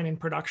decline in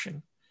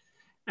production,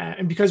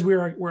 and because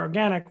we're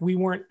organic, we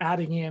weren't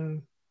adding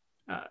in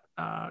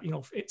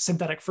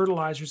synthetic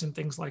fertilizers and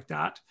things like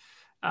that.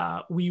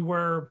 We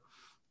were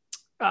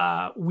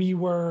we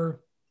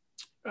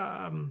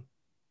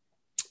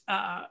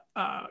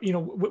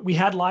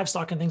had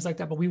livestock and things like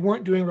that, but we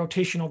weren't doing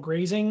rotational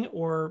grazing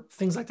or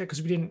things like that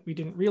because we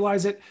didn't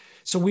realize it.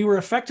 So we were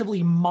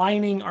effectively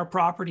mining our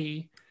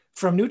property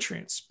from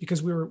nutrients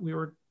because we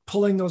were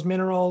pulling those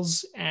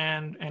minerals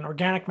and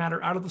organic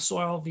matter out of the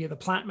soil via the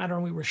plant matter,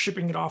 and we were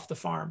shipping it off the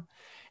farm.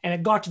 And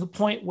it got to the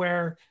point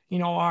where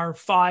our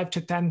 5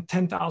 to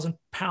 10,000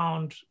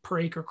 pound per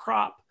acre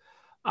crop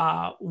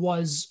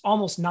was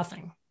almost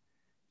nothing.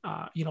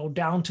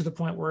 Down to the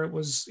point where it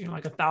was,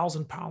 like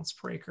 1,000 pounds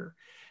per acre.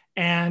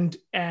 And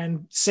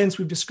since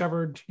we've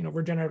discovered,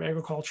 regenerative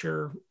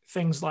agriculture,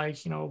 things like,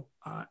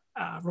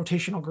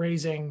 rotational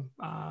grazing,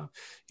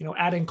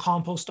 adding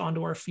compost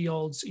onto our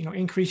fields,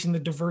 increasing the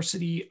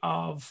diversity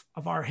of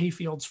our hay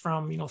fields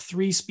from,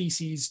 3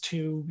 species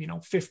to,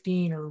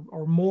 15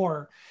 or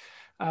more,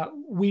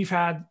 we've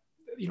had,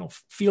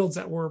 fields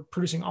that were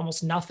producing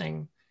almost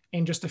nothing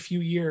in just a few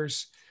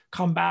years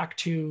come back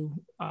to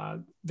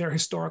their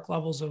historic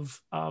levels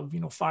of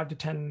 5 to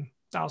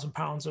 10,000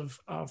 pounds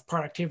of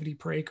productivity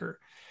per acre,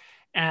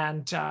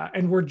 and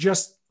we're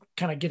just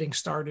kind of getting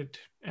started.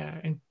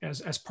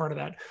 As part of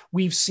that,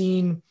 we've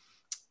seen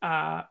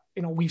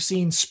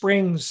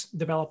springs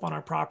develop on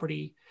our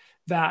property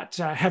that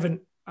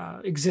haven't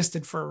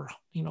existed for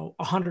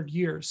 100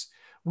 years.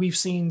 We've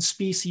seen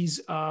species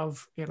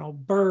of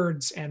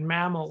birds and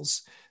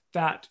mammals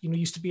that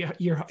used to be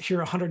here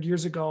 100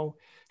 years ago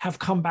have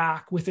come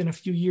back within a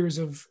few years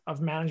of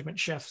management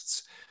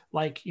shifts.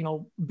 Like,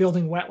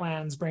 building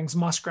wetlands brings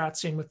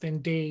muskrats in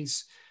within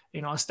days.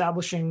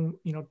 Establishing,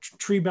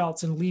 tree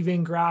belts and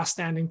leaving grass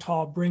standing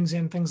tall brings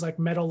in things like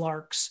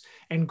meadowlarks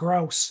and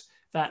grouse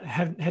that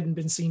hadn't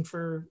been seen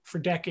for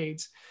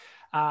decades.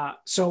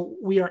 So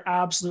we are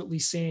absolutely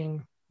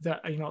seeing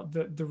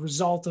the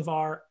result of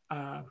our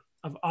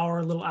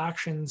little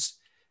actions,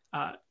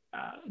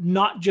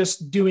 not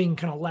just doing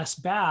kind of less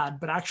bad,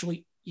 but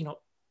actually,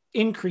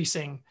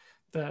 increasing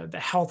the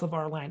health of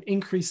our land,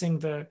 increasing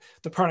the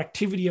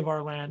productivity of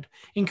our land,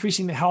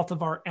 increasing the health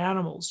of our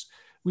animals.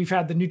 We've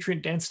had the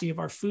nutrient density of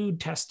our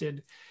food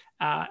tested,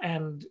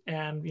 and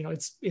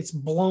it's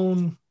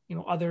blown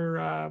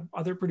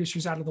other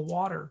producers out of the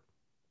water,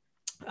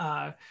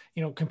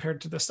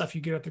 compared to the stuff you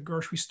get at the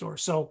grocery store.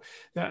 So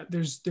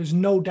there's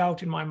no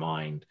doubt in my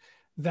mind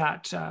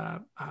that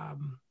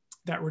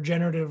that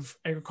regenerative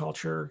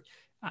agriculture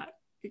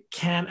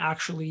can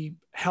actually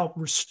help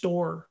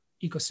restore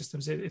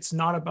ecosystems. It's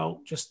not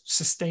about just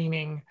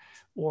sustaining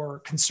or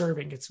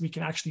conserving. We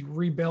can actually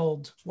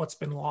rebuild what's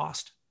been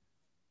lost.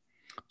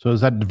 So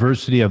is that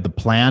diversity of the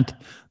plant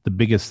the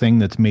biggest thing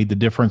that's made the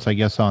difference, I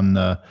guess, on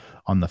the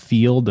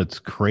field that's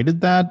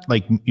created that?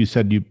 Like you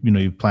said,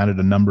 you've planted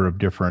a number of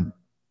different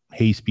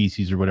hay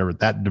species or whatever.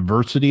 That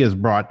diversity has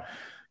brought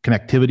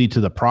connectivity to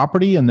the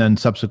property, and then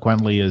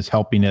subsequently is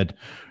helping it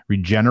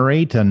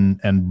regenerate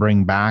and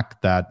bring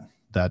back that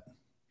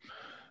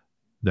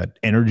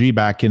energy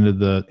back into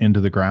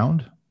the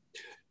ground.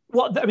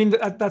 Well, I mean,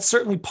 that's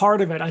certainly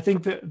part of it. I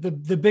think that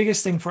the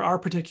biggest thing for our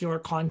particular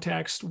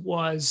context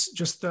was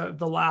just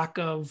the lack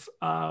of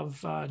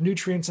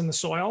nutrients in the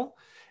soil.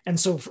 And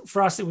so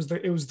for us, it was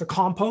the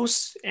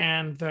compost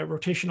and the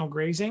rotational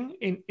grazing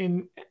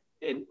in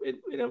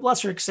a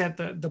lesser extent,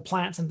 the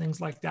plants and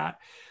things like that.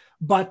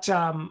 But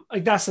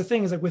like, that's the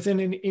thing, is like within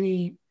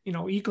any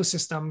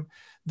ecosystem,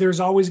 there's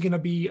always going to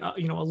be a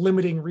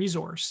limiting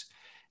resource.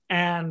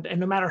 And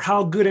no matter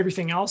how good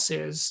everything else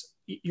is,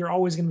 you're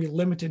always going to be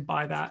limited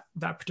by that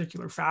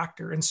particular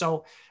factor. And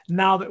so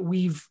now that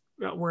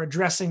we're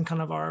addressing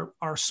kind of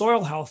our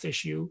soil health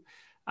issue,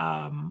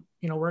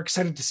 we're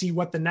excited to see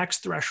what the next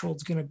threshold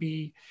is going to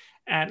be.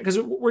 And because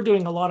we're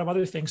doing a lot of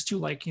other things too,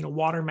 like,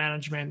 water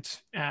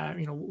management,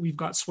 we've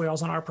got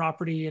swales on our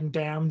property and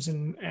dams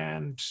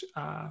and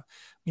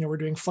we're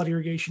doing flood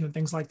irrigation and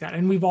things like that.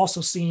 And we've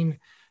also seen,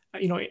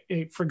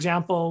 for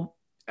example,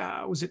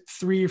 was it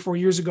 3 or 4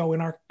 years ago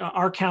in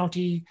our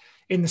county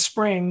in the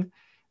spring,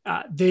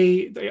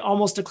 they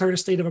almost declared a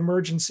state of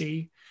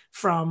emergency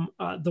from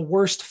the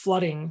worst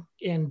flooding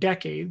in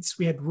decades.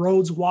 We had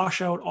roads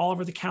wash out all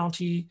over the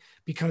county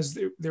because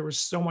there was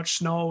so much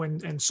snow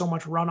and so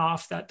much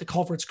runoff that the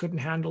culverts couldn't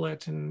handle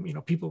it. And,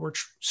 people were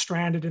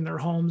stranded in their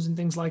homes and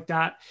things like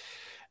that.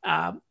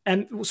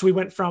 And so we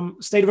went from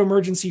state of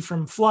emergency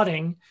from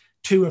flooding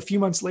to a few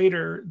months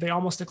later, they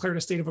almost declared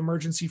a state of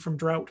emergency from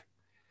drought.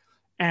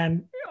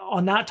 And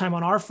on that time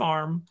on our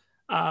farm,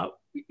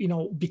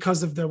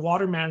 because of the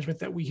water management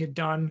that we had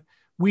done,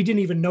 we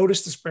didn't even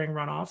notice the spring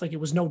runoff. Like, it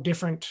was no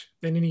different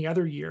than any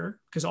other year,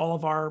 because all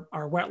of our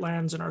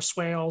wetlands and our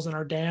swales and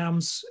our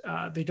dams,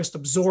 they just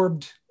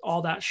absorbed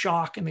all that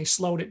shock and they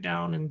slowed it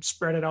down and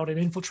spread it out and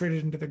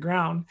infiltrated into the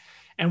ground.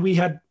 And we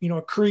had,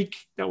 a creek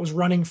that was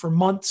running for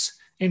months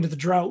into the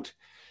drought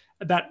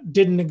that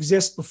didn't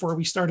exist before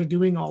we started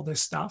doing all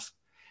this stuff.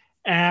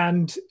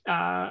 And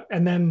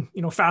then,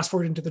 fast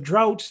forward into the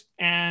drought,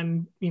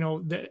 and,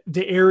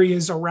 the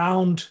areas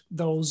around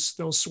those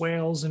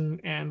swales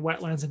and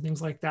wetlands and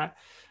things like that,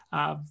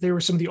 they were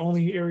some of the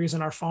only areas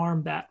in our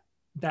farm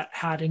that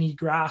had any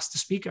grass to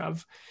speak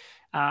of,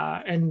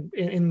 and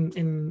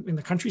in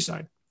the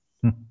countryside.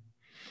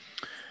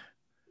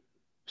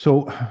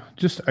 So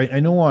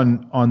I know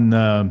on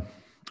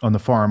the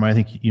farm, I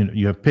think,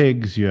 you have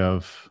pigs, you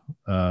have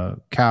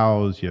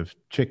cows, you have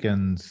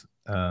chickens,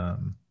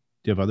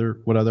 do you have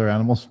what other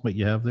animals might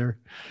you have there?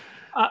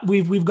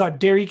 We've got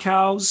dairy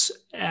cows,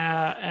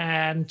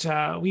 and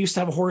we used to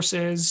have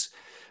horses.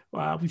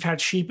 We've had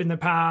sheep in the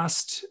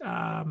past,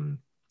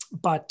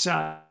 but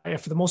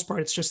for the most part,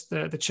 it's just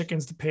the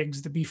chickens, the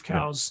pigs, the beef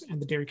cows, and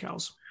the dairy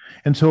cows.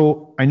 And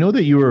so I know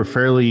that you were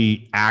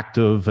fairly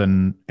active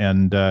and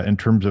in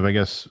terms of, I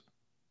guess,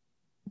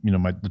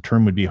 the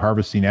term would be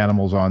harvesting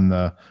animals on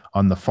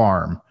the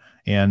farm.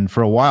 And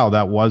for a while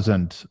that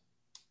wasn't,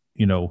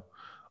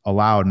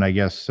 allowed. And I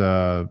guess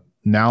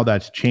now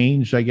that's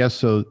changed, I guess.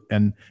 So,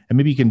 and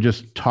maybe you can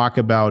just talk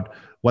about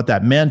what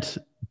that meant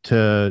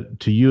to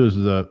you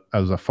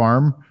as a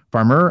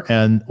farmer,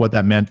 and what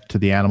that meant to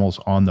the animals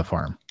on the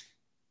farm.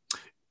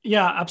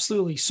 Yeah,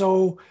 absolutely.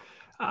 So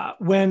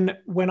when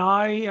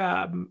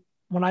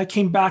I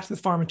came back to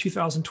the farm in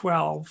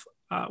 2012,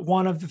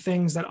 one of the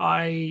things that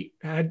I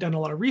had done a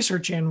lot of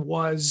research in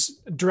was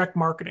direct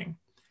marketing,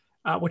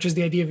 which is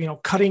the idea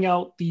of, cutting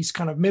out these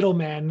kind of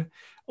middlemen,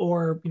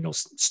 or,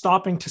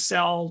 stopping to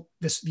sell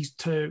these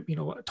to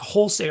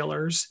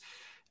wholesalers,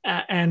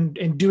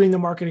 and doing the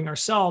marketing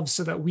ourselves,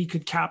 so that we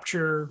could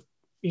capture,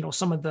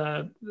 some of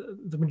the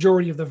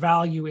majority of the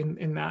value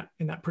in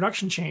that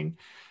production chain.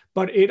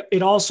 But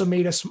it also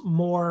made us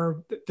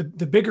more,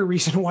 the bigger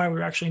reason why we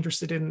were actually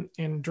interested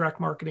in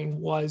direct marketing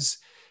was,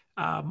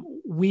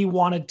 we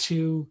wanted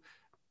to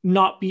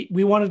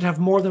have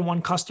more than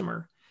one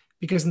customer,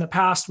 because in the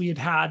past we'd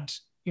had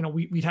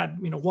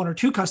one or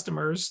two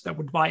customers that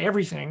would buy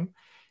everything.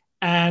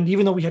 And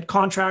even though we had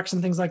contracts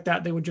and things like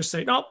that, they would just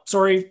say, "No,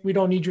 sorry, we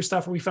don't need your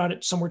stuff, or we found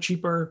it somewhere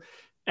cheaper,"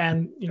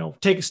 and,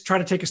 try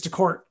to take us to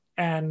court.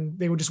 And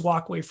they would just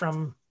walk away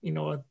from,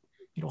 a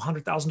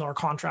 $100,000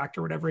 contract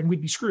or whatever, and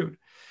we'd be screwed.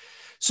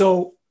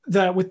 So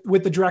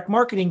with the direct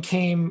marketing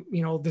came,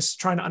 this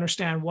trying to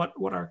understand what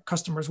our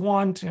customers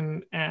want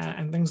and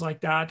things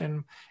like that.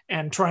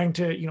 And trying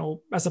to,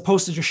 as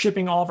opposed to just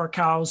shipping all of our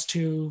cows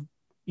to,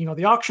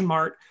 the auction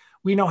mart,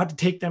 we now had to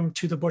take them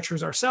to the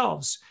butchers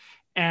ourselves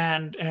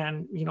and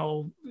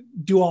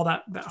do all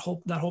that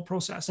whole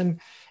process. And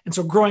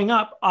so growing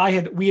up,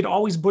 we had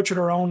always butchered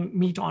our own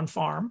meat on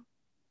farm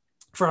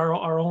for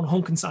our own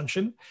home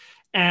consumption.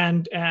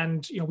 And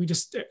we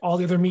just, all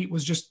the other meat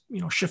was just,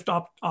 shipped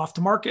off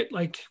to market,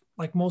 like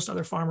most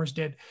other farmers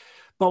did.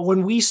 But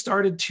when we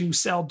started to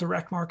sell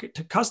direct market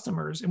to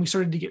customers, and we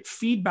started to get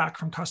feedback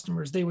from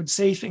customers, they would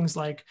say things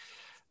like,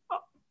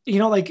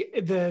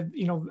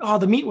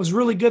 the meat was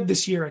really good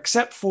this year,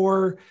 except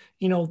for,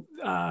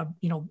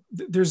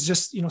 there's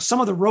just,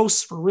 some of the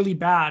roasts were really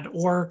bad,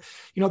 or,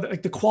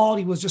 the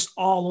quality was just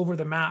all over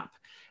the map.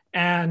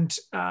 And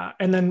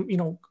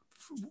then,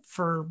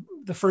 for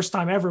the first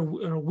time ever,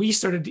 we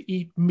started to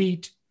eat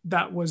meat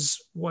that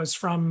was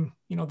from,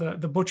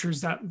 the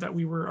butchers that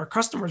our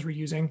customers were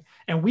using.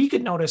 And we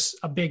could notice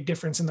a big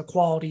difference in the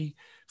quality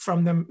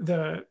from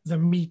the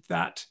meat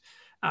that,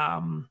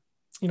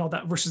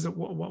 that versus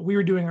what we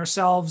were doing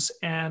ourselves,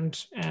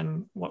 and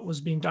what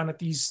was being done at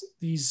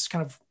these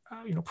kind of,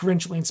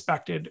 provincially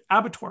inspected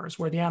abattoirs,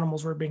 where the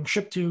animals were being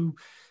shipped to,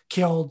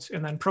 killed,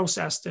 and then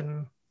processed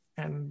and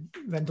then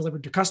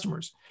delivered to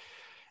customers.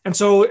 And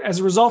so as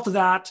a result of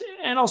that,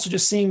 and also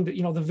just seeing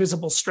the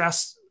visible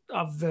stress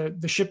of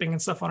the shipping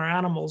and stuff on our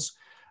animals,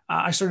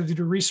 I started to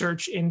do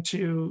research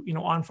into,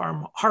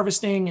 on-farm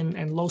harvesting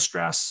and low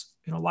stress,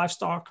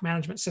 livestock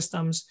management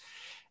systems.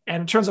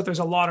 And it turns out there's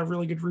a lot of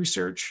really good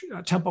research.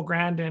 Temple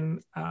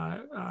Grandin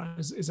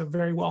is a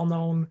very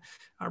well-known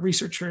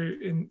researcher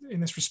in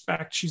this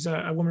respect. She's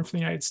a woman from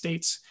the United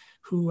States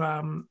who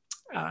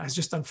has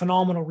just done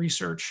phenomenal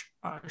research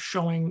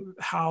showing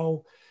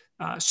how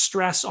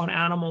stress on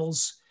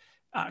animals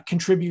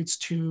contributes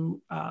to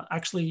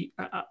actually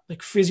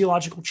like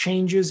physiological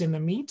changes in the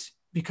meat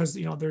because,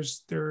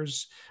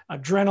 there's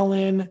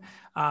adrenaline,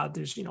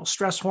 there's,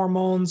 stress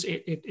hormones.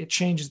 It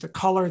changes the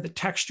color, the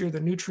texture, the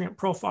nutrient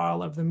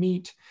profile of the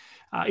meat.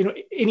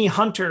 Any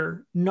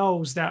hunter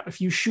knows that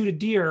if you shoot a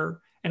deer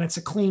and it's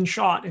a clean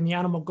shot and the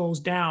animal goes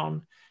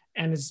down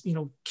and is,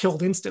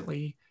 killed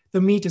instantly,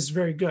 the meat is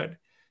very good.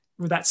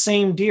 With that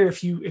same deer,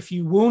 if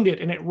you wound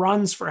it and it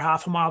runs for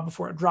half a mile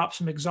before it drops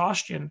from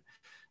exhaustion,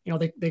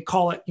 they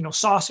call it,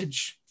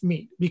 sausage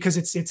meat, because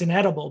it's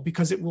inedible,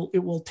 because it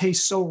will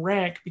taste so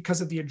rank because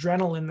of the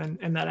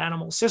adrenaline in that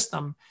animal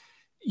system.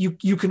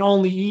 You can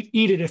only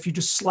eat it if you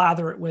just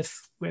slather it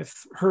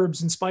with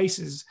herbs and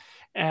spices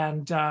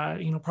and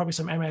probably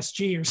some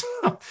MSG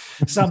or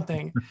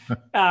something.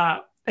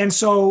 And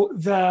so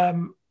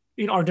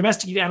our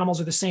domesticated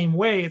animals are the same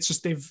way. It's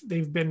just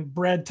they've been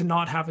bred to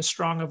not have as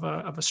strong of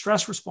a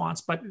stress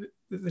response, but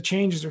the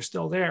changes are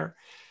still there.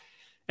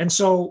 And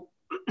so,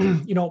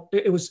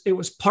 it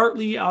was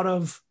partly out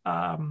of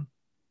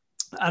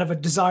a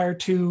desire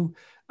to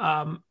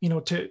out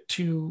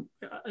of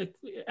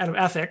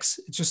ethics.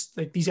 It's just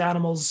like these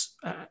animals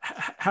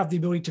have the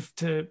ability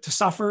to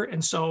suffer,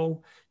 and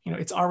so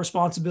it's our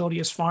responsibility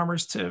as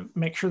farmers to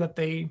make sure that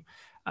they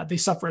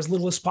suffer as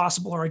little as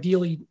possible, or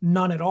ideally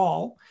none at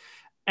all.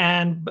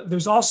 But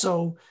there's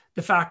also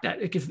the fact that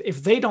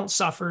if they don't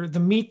suffer, the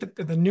meat,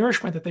 the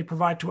nourishment that they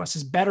provide to us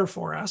is better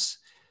for us.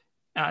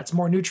 It's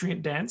more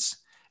nutrient dense,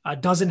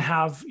 doesn't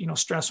have,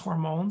 stress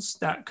hormones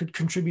that could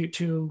contribute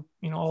to,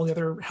 all the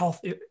other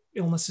health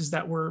illnesses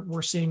that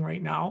we're seeing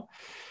right now.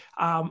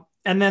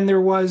 And then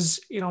there was,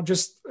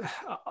 just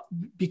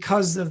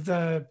because of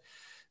the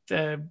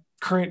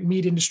current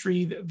meat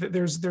industry,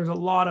 there's a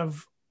lot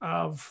of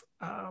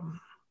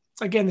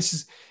again,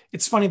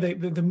 it's funny,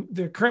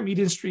 the current meat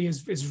industry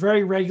is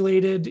very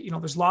regulated.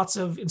 There's lots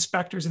of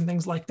inspectors and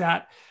things like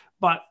that,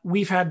 but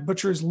we've had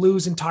butchers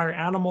lose entire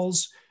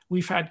animals.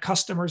 We've had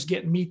customers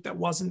get meat that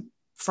wasn't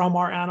from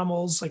our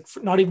animals, like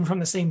not even from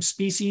the same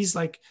species.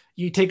 Like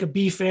you take a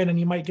beef in and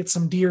you might get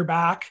some deer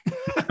back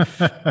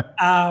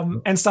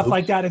and stuff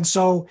like that. And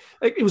so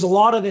it was a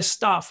lot of this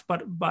stuff,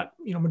 but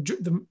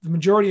the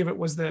majority of it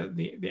was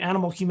the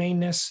animal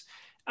humaneness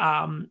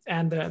and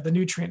the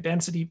nutrient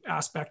density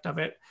aspect of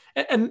it.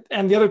 And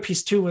the other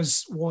piece too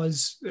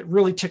was it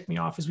really ticked me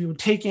off is we would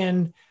take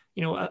in,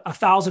 a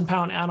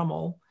 1,000-pound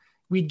animal,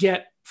 we'd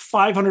get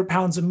 500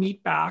 pounds of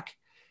meat back,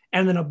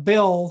 and then a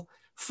bill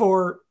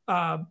for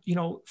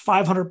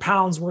 500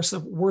 pounds worth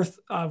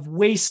of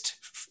waste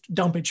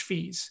dumpage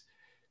fees,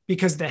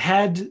 because the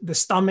head, the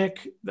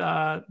stomach,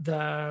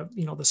 the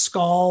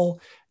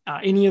skull,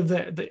 any of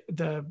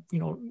the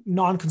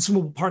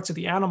non-consumable parts of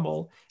the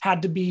animal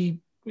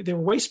they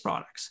were waste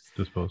products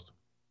disposed.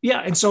 Yeah,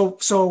 and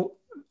so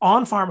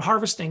on-farm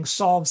harvesting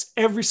solves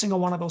every single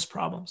one of those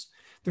problems.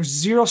 There's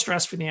zero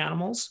stress for the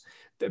animals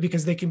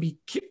because they can be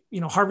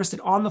harvested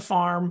on the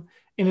farm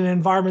in an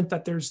environment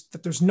that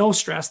there's no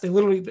stress. They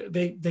literally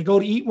they go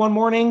to eat one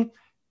morning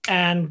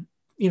and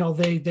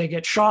they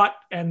get shot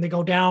and they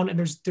go down, and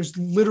there's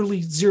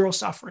literally zero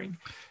suffering.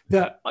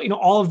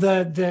 All of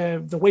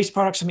the waste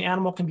products from the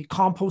animal can be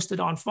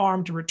composted on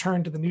farm to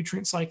return to the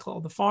nutrient cycle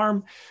of the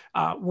farm.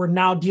 We're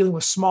now dealing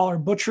with smaller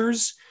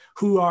butchers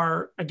who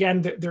are,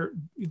 again,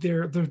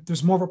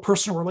 there's more of a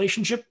personal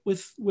relationship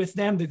with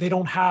them. They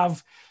don't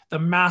have the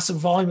massive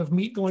volume of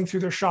meat going through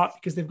their shop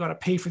because they've got to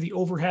pay for the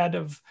overhead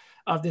of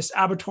this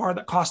abattoir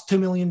that costs $2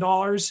 million.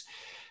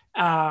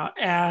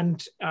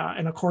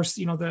 And of course,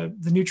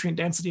 the nutrient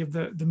density of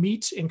the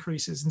meat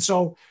increases. And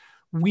so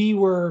we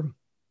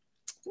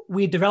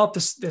developed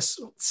this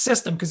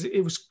system because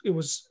it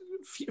was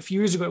a few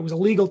years ago, it was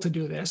illegal to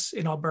do this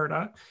in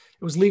Alberta.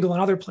 It was legal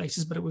in other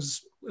places, but it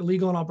was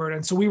illegal in Alberta.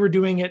 And so we were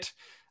doing it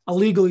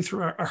illegally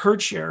through a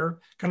herd share.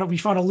 We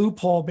found a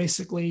loophole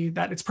basically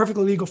that it's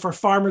perfectly legal for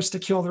farmers to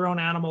kill their own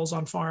animals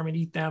on farm and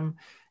eat them.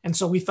 And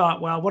so we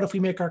thought, well, what if we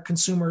make our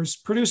consumers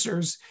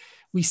producers?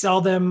 We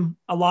sell them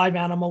a live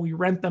animal, we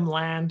rent them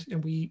land,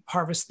 and we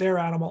harvest their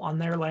animal on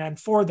their land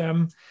for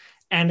them.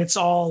 And it's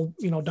all,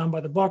 done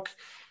by the book.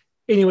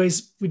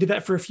 Anyways, we did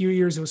that for a few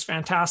years. It was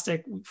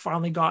fantastic. We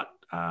finally got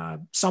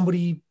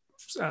somebody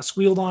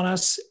squealed on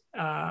us,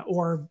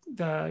 or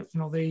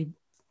they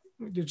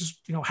just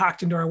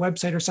hacked into our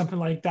website or something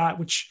like that.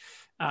 Which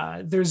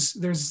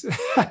there's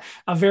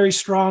a very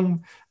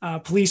strong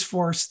police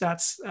force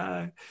that's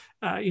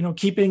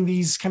keeping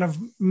these kind of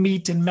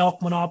meat and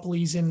milk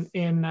monopolies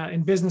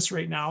in business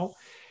right now.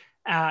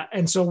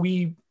 And so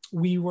we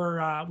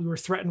were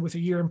threatened with a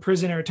year in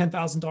prison or a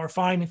 $10,000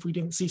 fine if we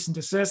didn't cease and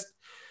desist.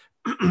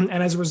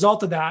 And as a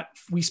result of that,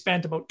 we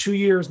spent about 2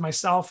 years,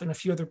 myself and a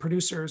few other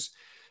producers,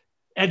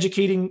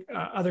 educating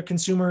other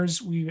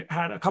consumers. We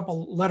had a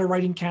couple letter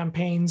writing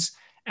campaigns,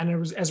 and it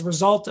was as a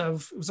result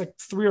of, it was like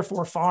 3 or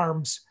 4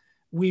 farms.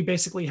 We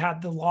basically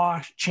had the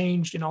law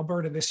changed in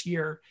Alberta this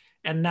year.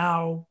 And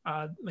now,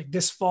 like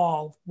this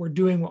fall, we're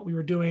doing what we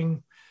were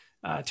doing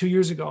 2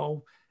 years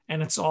ago,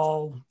 and it's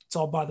all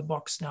by the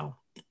books now.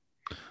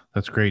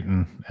 That's great.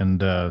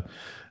 And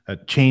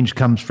change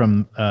comes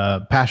from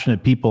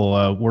passionate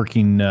people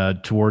working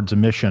towards a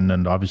mission,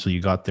 and obviously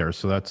you got there.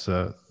 So that's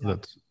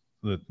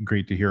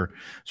great to hear.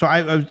 So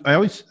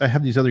I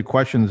have these other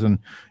questions, and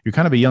you're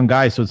kind of a young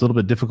guy, so it's a little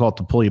bit difficult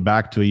to pull you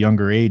back to a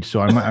younger age.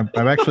 So I'm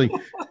actually,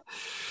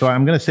 so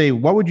I'm going to say,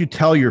 what would you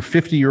tell your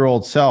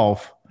 50-year-old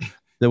self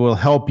that will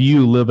help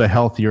you live a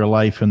healthier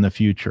life in the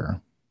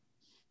future?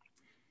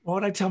 What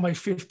would I tell my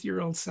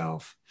 50-year-old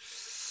self?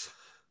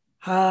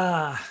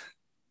 Um,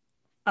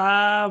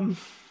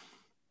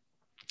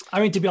 I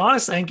mean, to be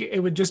honest, I think it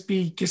would just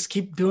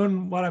keep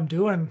doing what I'm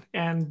doing,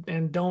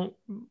 and don't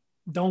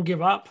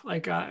give up.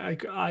 Like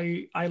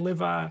I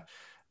live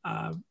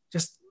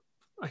just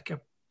like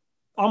a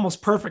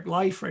almost perfect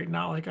life right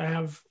now. Like I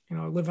have,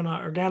 live on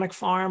an organic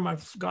farm.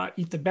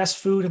 Eat the best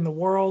food in the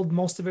world.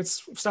 Most of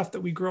it's stuff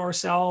that we grow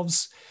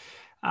ourselves.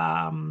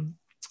 Um,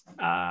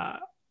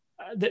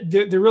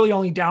 the really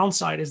only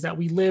downside is that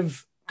we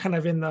live kind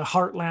of in the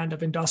heartland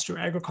of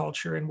industrial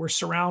agriculture, and we're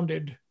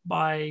surrounded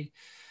by,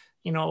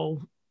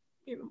 9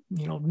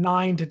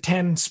 to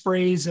 10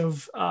 sprays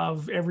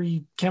of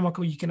every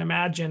chemical you can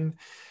imagine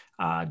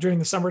during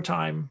the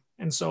summertime.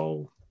 And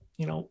so,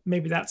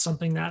 maybe that's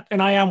something that,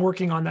 and I am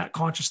working on that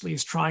consciously,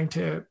 is trying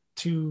to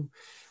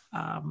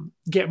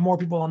get more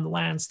people on the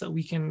land so that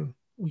we can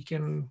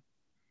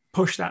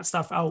push that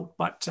stuff out.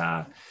 But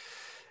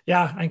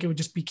yeah, I think it would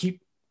just be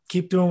keep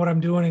doing what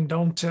I'm doing, and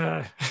don't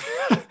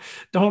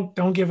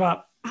don't give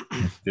up.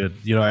 Good.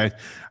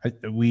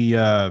 We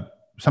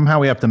somehow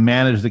we have to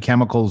manage the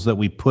chemicals that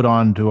we put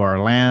onto our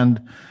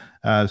land,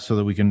 so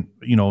that we can,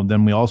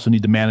 then we also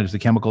need to manage the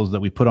chemicals that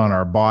we put on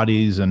our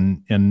bodies,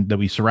 and that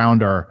we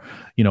surround our,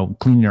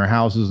 cleaning our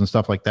houses and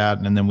stuff like that.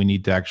 And then we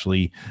need to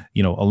actually,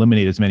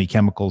 eliminate as many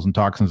chemicals and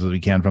toxins as we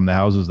can from the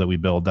houses that we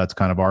build. That's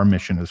kind of our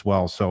mission as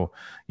well. So,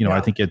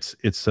 I think it's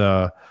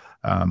I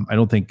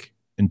don't think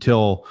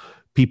until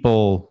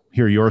people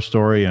hear your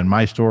story and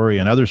my story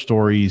and other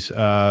stories,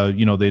 they're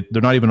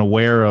not even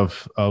aware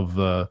of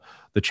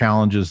the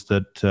challenges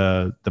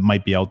that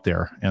might be out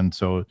there. And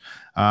so,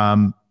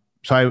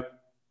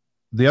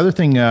 the other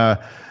thing,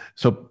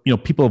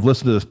 people have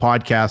listened to this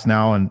podcast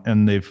now,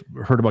 and they've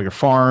heard about your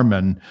farm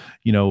and,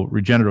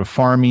 regenerative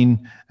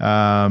farming,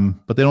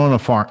 but they don't own a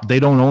farm. They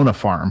don't own a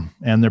farm,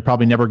 and they're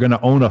probably never going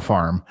to own a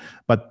farm.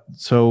 But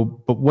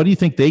what do you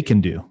think they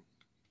can do?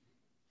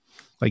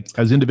 Like,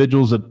 as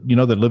individuals that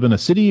live in a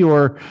city,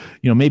 or,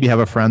 maybe have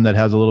a friend that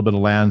has a little bit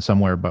of land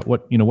somewhere, but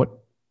what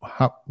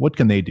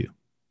can they do?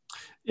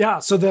 Yeah.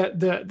 So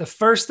the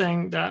first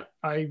thing that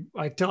I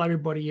tell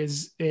everybody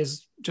is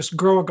just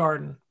grow a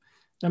garden,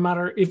 no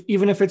matter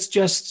even if it's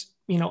just,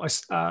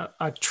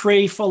 a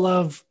tray full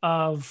of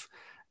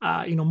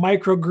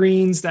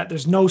microgreens that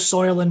there's no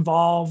soil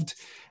involved.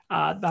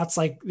 That's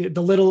like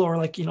the little, or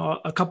like,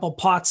 a couple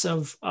pots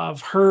of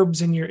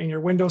herbs in your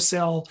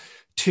windowsill,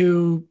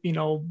 to,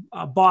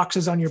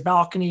 boxes on your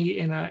balcony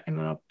in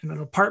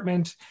an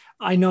apartment.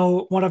 I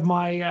know one of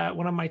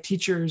my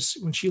teachers,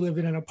 when she lived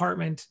in an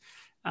apartment,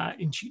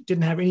 and she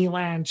didn't have any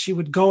land, she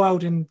would go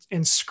out and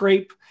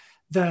scrape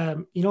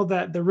the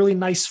really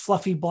nice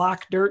fluffy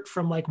black dirt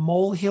from like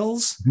mole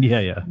hills.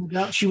 Yeah.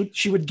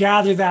 She would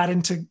gather that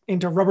into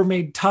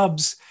Rubbermaid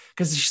tubs,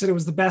 because she said it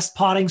was the best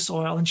potting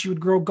soil, and she would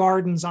grow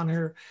gardens on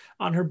her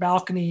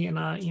balcony in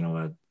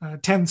a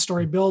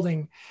 10-story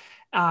building.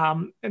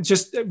 And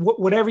just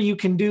whatever you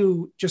can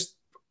do, just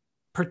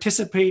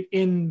participate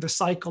in the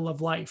cycle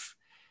of life.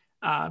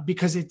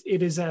 Because it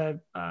is a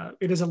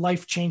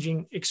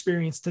life-changing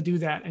experience to do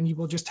that, and you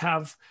will just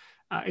have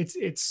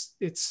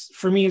it's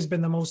for me has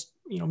been the most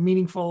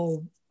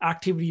meaningful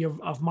activity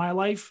of my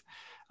life,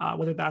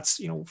 whether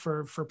that's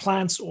for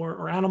plants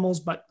or animals,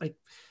 but like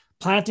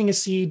planting a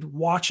seed,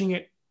 watching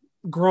it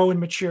grow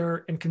and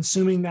mature, and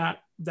consuming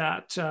that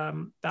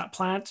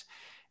plant,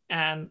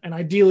 and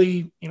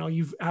ideally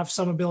you have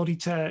some ability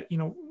to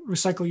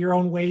recycle your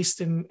own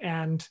waste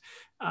and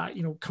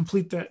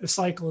complete the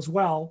cycle as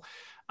well.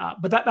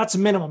 But that's a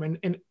minimum,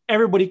 and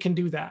everybody can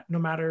do that, no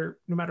matter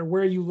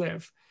where you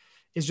live.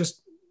 Is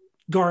just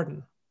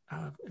garden,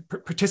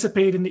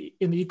 participate in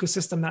the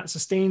ecosystem that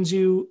sustains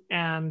you,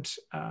 and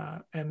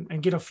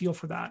get a feel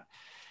for that.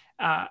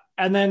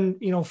 And then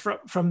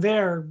from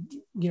there,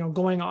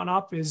 going on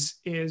up is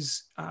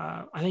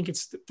I think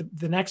it's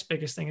the next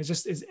biggest thing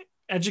is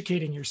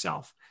educating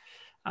yourself.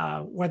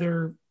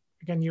 Whether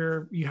again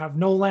you have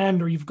no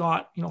land, or you've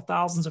got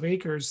thousands of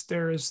acres,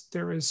 there's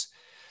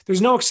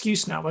no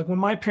excuse now. Like when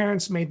my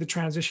parents made the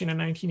transition in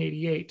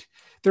 1988,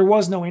 there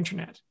was no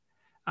internet.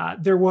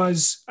 There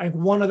was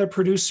one other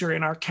producer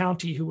in our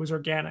county who was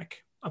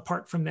organic,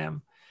 apart from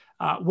them.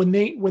 When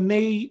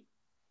they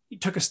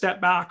took a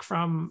step back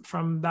from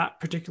that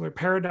particular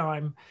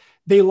paradigm,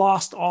 they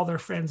lost all their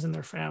friends and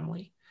their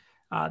family.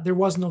 There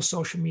was no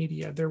social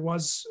media. There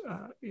was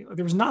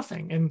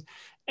nothing.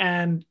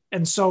 And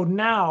so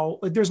now,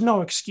 like, there's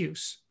no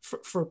excuse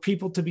for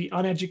people to be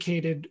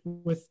uneducated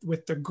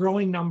with the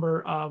growing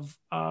number of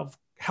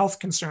health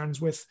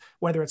concerns, with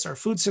whether it's our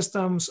food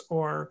systems,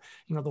 or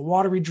the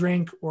water we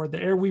drink, or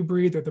the air we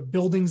breathe, or the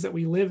buildings that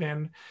we live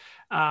in.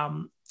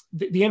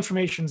 the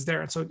information's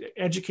there. And so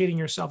educating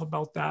yourself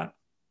about that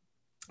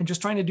and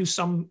just trying to do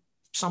some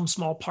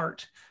small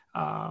part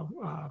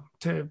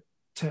to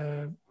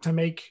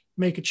make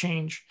a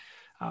change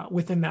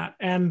within that.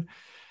 And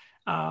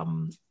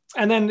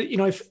then,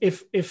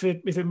 if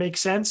it makes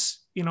sense,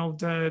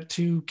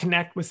 to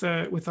connect with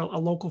a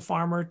local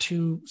farmer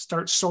to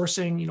start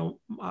sourcing,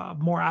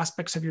 more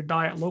aspects of your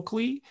diet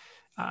locally,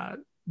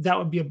 that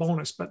would be a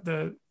bonus. But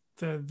the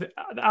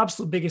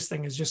absolute biggest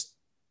thing is just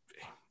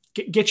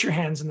get your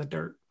hands in the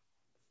dirt.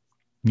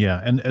 Yeah.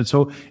 And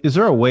so is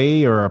there a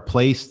way or a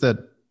place that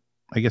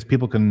I guess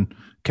people can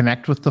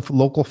connect with the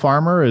local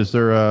farmer? Is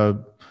there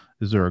a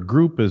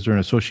group? Is there an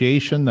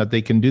association that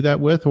they can do that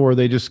with, or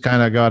they just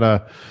kind of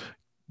gotta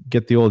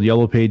get the old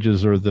yellow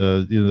pages or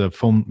the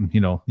phone,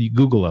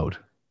 Google out?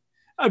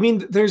 I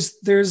mean, there's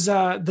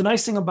the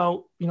nice thing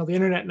about, the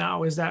internet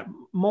now is that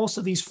most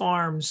of these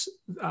farms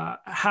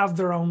have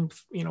their own,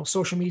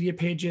 social media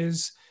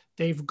pages.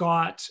 They've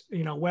got,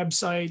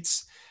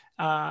 websites.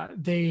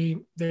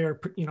 They're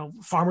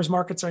farmers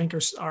markets, I think,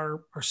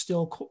 are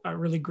still a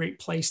really great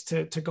place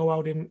to go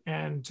out and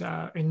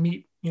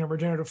meet,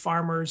 regenerative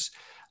farmers.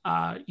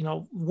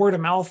 Word of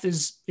mouth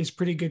is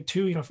pretty good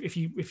too. If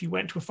you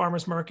went to a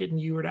farmer's market and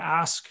you were to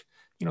ask,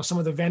 some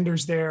of the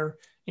vendors there,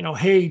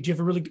 hey, do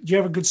you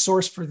have a good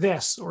source for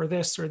this or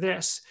this or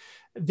this?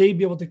 They'd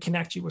be able to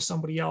connect you with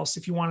somebody else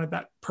if you wanted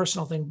that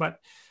personal thing. But,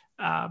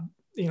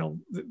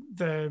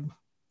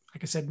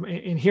 like I said,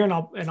 here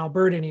in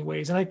Alberta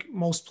anyways, and like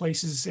most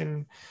places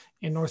in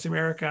North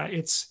America,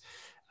 it's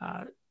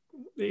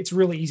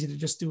really easy to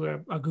just do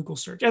a Google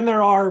search. And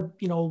there are,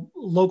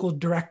 local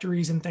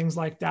directories and things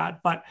like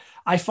that. But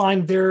I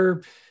find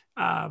they're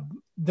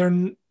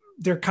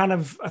kind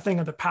of a thing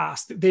of the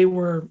past. They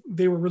were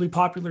really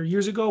popular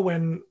years ago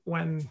when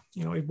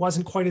it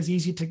wasn't quite as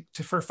easy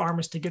for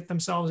farmers to get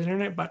themselves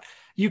internet. But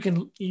you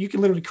can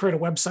literally create a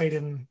website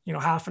in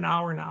half an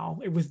hour now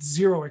with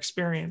zero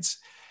experience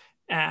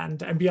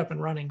and be up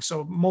and running.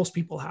 So most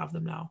people have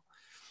them now.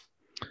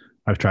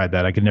 I've tried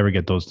that. I could never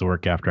get those to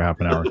work after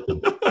half an hour.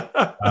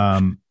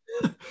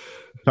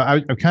 I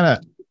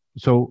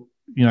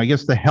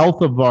guess the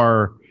health of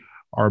our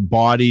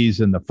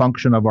bodies and the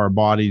function of our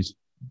bodies,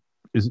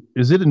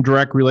 is it in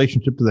direct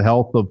relationship to the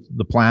health of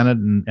the planet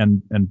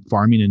and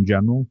farming in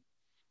general?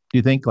 Do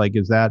you think, like,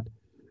 is that,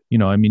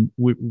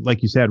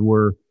 like you said,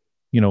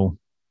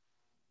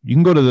 you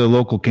can go to the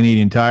local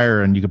Canadian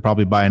Tire and you could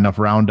probably buy enough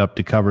Roundup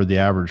to cover the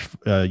average,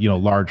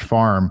 large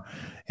farm.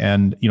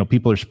 And,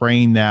 people are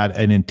spraying that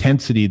at an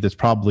intensity that's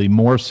probably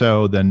more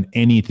so than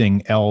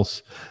anything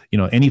else,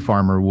 any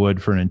farmer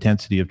would for an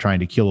intensity of trying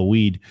to kill a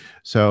weed.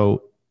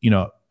 So,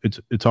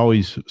 it's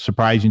always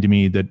surprising to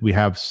me that we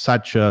have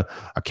such a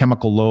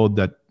chemical load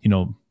that,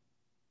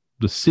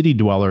 the city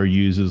dweller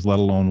uses, let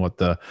alone what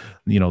the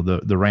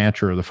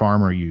rancher or the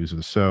farmer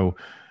uses. So,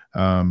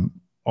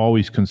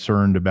 always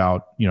concerned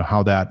about,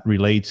 how that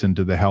relates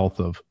into the health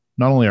of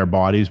not only our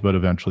bodies, but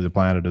eventually the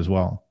planet as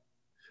well.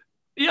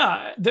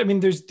 Yeah. I mean,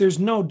 there's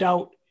no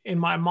doubt in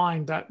my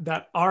mind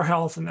that our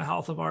health and the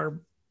health of our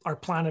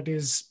planet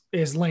is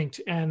linked.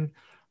 And,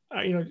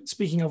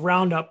 speaking of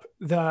Roundup,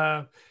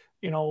 the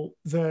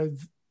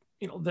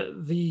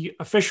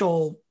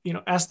official,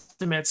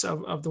 estimates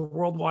of the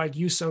worldwide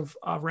use of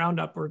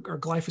Roundup or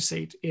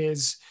glyphosate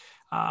is,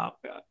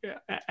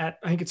 at,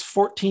 I think it's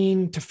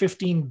 14 to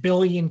 15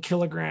 billion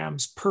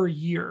kilograms per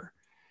year.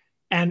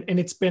 And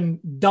it's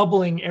been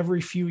doubling every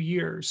few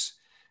years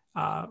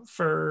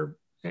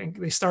I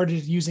think they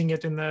started using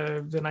it in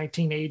the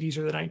 1980s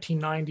or the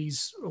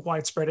 1990s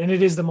widespread. And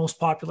it is the most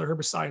popular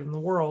herbicide in the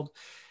world.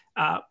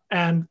 And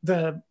on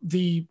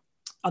the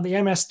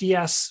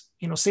MSDS,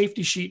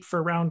 safety sheet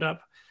for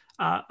Roundup,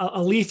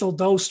 a lethal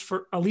dose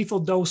for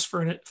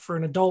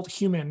an adult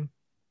human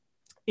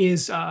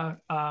is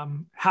half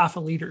a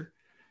liter,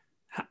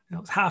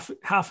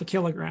 half a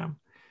kilogram.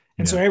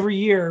 And so every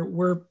year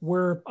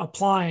we're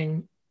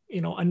applying,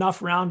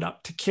 enough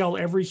Roundup to kill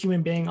every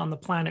human being on the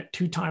planet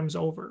 2 times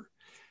over.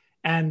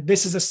 And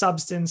this is a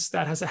substance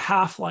that has a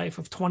half-life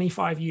of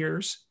 25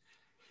 years.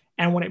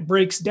 And when it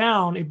breaks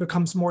down, it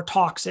becomes more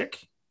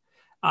toxic.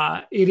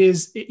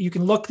 You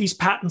can look these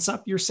patents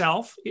up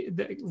yourself.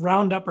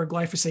 Roundup or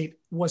glyphosate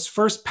was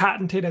first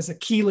patented as a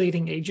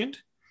chelating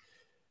agent.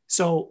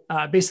 So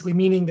basically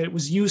meaning that it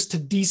was used to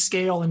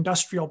descale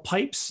industrial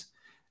pipes,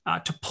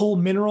 to pull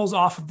minerals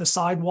off of the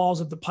sidewalls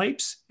of the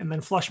pipes and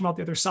then flush them out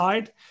the other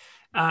side.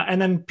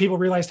 And then people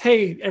realized,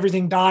 hey,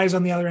 everything dies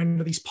on the other end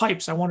of these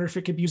pipes. I wonder if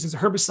it could be used as a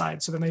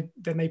herbicide. So then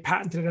they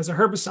patented it as a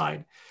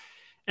herbicide.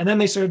 And then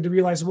they started to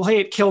realize, well, hey,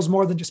 it kills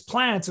more than just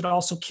plants. It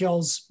also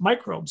kills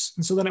microbes.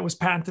 And so then it was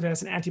patented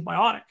as an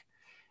antibiotic.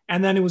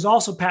 And then it was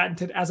also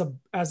patented as a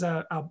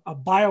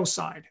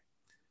biocide.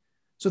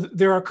 So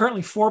there are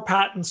currently 4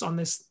 patents on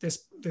this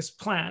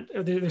plant,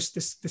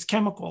 this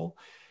chemical.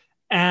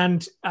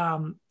 And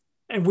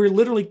we're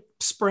literally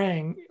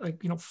spraying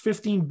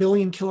 15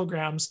 billion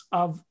kilograms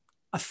of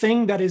a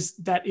thing that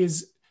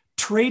is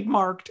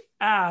trademarked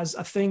as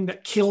a thing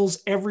that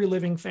kills every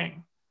living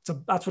thing.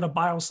 So that's what a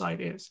biocide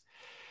is.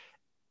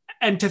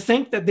 And to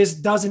think that this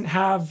doesn't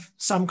have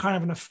some kind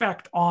of an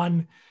effect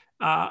on,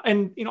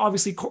 and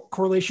obviously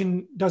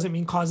correlation doesn't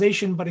mean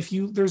causation, but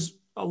there's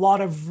a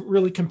lot of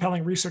really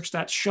compelling research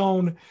that's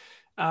shown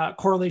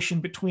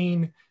correlation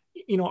between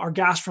our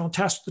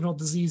gastrointestinal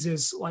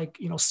diseases like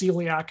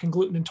celiac and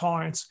gluten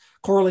intolerance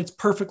correlates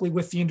perfectly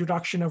with the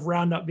introduction of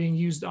Roundup being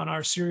used on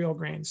our cereal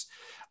grains.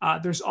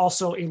 There's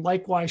also a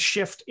likewise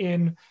shift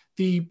in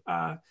the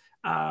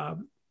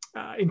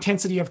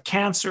intensity of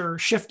cancer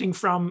shifting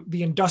from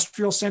the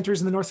industrial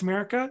centers in the North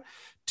America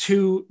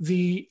to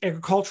the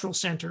agricultural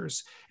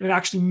centers. And it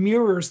actually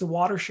mirrors the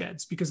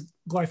watersheds because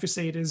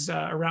glyphosate is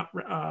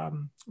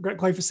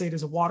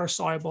a water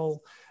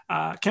soluble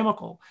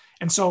chemical.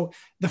 And so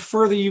the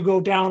further you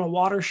go down a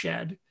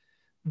watershed,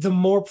 the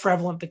more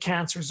prevalent the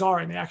cancers are,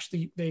 and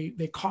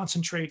they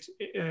concentrate.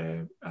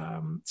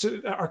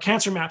 So our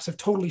cancer maps have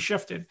totally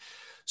shifted.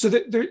 So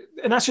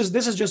this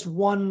is just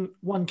one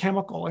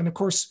chemical. And of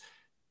course,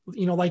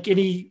 like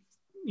any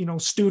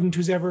student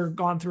who's ever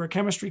gone through a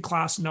chemistry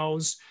class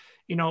knows,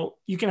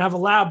 you can have a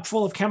lab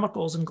full of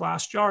chemicals in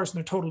glass jars and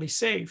they're totally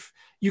safe.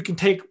 You can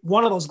take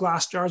one of those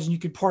glass jars and you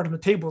could pour it on the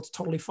table. It's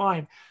totally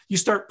fine. You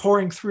start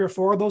pouring 3 or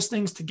 4 of those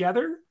things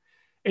together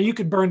and you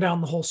could burn down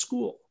the whole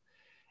school.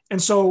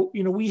 And so,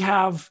 we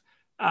have,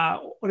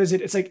 what is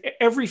it? It's like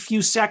every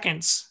few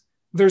seconds,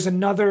 there's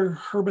another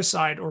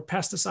herbicide or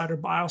pesticide or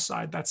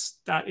biocide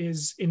that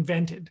is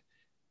invented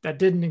that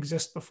didn't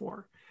exist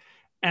before.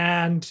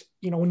 And,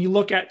 when you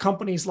look at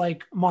companies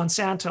like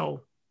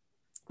Monsanto,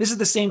 this is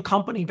the same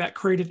company that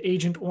created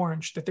Agent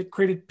Orange, that they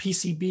created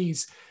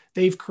PCBs.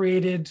 They've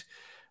created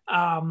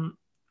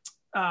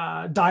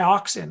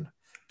dioxin.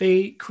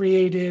 They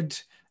created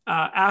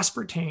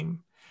aspartame.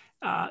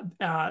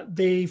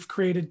 They've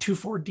created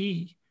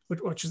 2,4-D,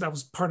 which that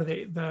was part of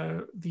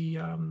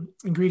the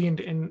ingredient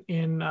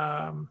in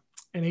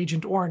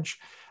Agent Orange.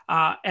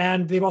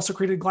 And they've also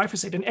created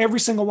glyphosate. And every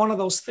single one of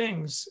those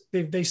things,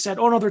 they said,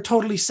 oh no, they're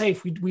totally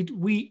safe.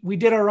 We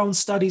did our own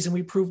studies and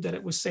we proved that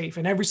it was safe.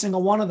 And every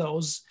single one of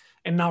those,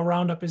 and now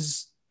Roundup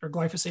or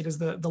glyphosate is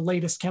the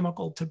latest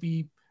chemical to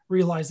be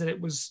realized that it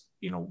was,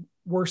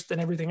 worse than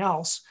everything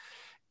else.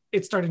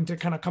 It's starting to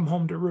kind of come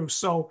home to roost.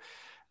 So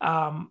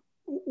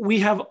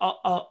we have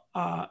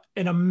an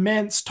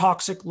immense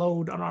toxic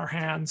load on our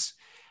hands.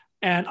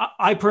 And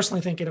I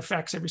personally think it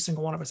affects every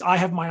single one of us. I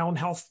have my own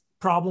health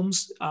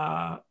problems,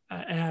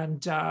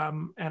 and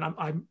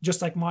I'm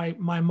just like my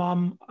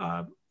mom.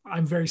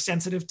 I'm very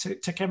sensitive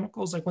to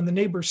chemicals. Like when the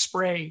neighbors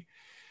spray,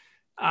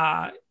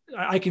 I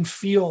can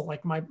feel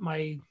like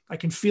I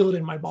can feel it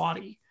in my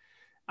body,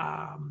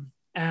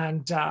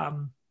 and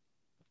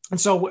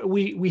so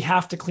we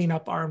have to clean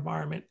up our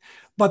environment.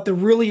 But the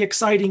really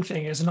exciting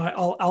thing is, and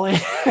I'll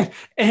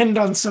end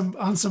on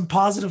some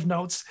positive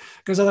notes,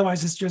 because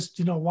otherwise it's just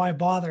why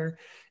bother?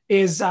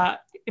 Is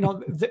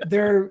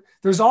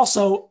there's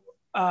also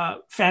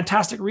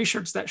fantastic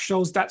research that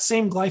shows that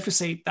same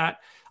glyphosate that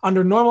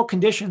under normal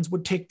conditions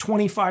would take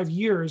 25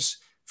 years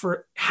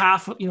for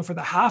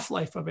the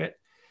half-life of it,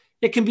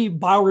 it can be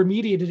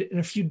bioremediated in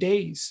a few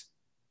days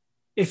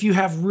if you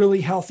have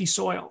really healthy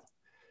soil.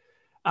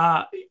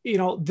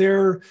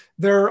 There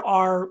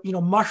are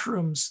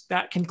mushrooms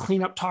that can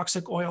clean up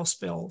toxic oil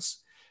spills.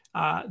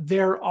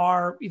 There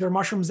are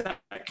mushrooms that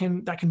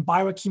can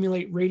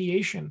bioaccumulate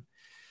radiation.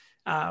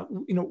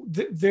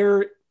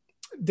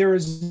 There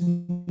is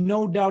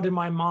no doubt in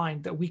my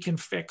mind that we can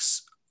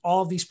fix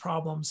all of these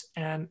problems,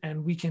 and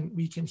we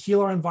can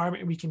heal our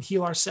environment and we can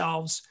heal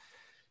ourselves.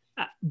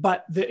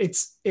 But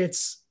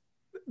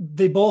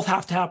they both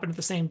have to happen at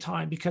the same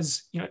time,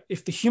 because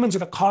if the humans are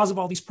the cause of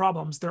all these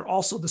problems, they're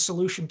also the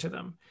solution to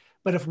them.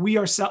 But if we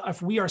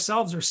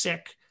ourselves are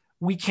sick,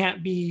 we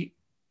can't be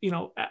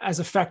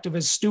as effective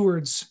as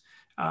stewards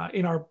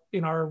in our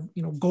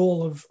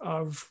goal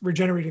of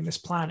regenerating this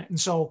planet. And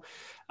so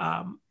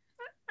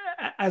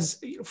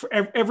for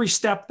every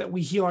step that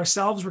we heal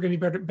ourselves, we're going to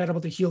be better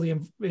able to heal the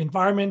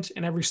environment,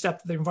 and every step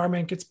that the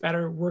environment gets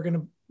better, we're going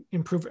to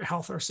improve our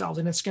health ourselves.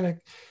 And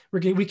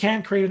we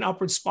can create an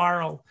upward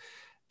spiral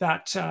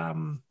that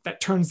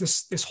turns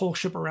this whole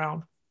ship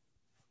around.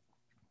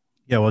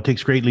 Yeah, well, it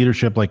takes great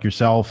leadership like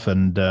yourself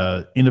and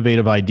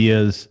innovative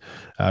ideas,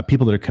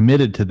 people that are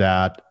committed to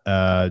that,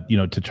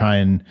 to try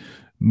and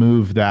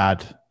move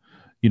that,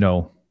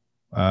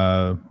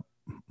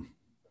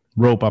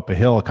 rope up a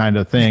hill kind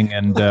of thing.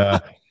 And,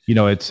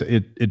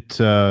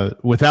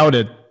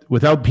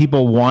 without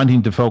people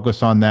wanting to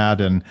focus on that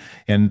and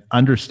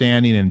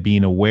understanding and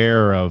being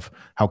aware of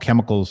how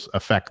chemicals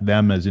affect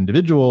them as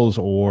individuals,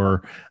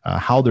 or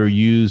how they're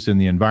used in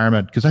the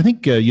environment. Because I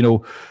think, I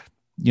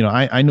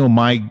know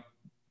my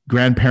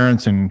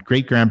grandparents and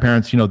great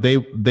grandparents,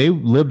 they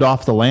lived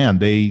off the land.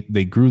 They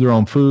grew their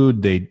own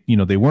food. They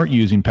weren't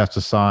using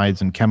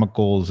pesticides and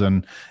chemicals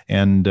and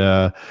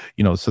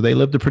so they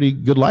lived a pretty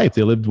good life.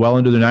 They lived well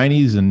into their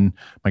 90s, and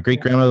my great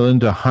grandmother lived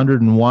into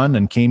 101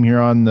 and came here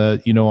on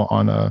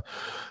a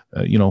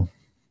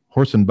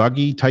horse and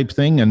buggy type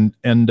thing. And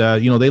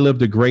they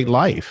lived a great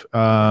life,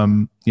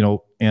 and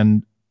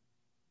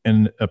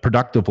a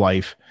productive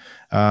life.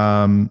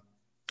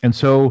 And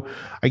so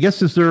I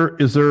guess, what's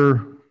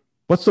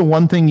the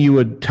one thing you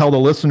would tell the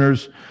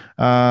listeners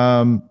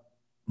so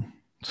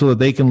that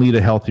they can lead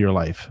a healthier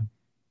life?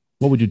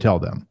 What would you tell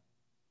them?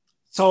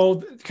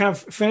 So kind of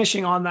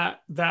finishing on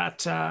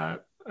that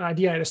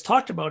idea I just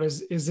talked about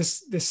is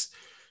this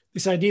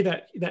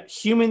idea that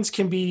humans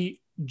can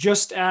be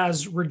just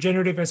as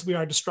regenerative as we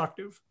are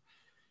destructive.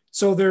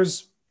 So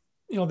there's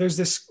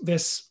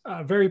this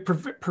very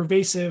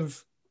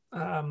pervasive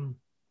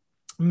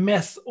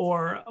myth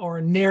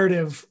or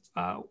narrative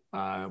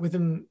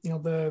within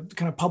the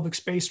kind of public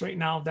space right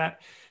now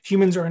that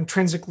humans are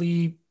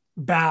intrinsically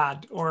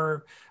bad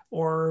or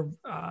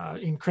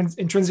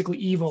intrinsically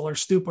evil or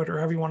stupid, or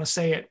however you want to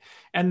say it,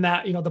 and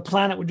that the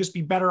planet would just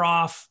be better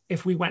off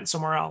if we went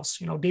somewhere else.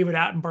 David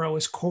Attenborough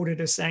is quoted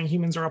as saying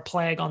humans are a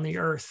plague on the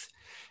earth.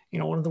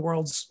 One of the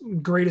world's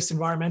greatest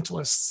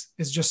environmentalists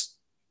is just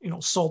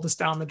sold us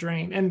down the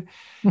drain, and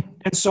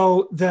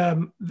so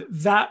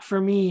that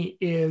for me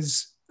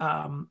is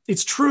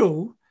it's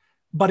true.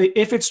 But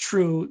if it's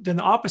true, then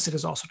the opposite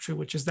is also true,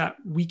 which is that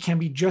we can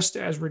be just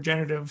as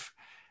regenerative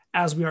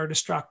as we are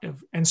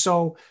destructive. And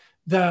so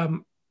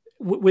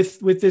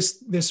with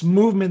this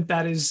movement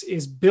that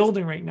is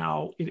building right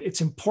now,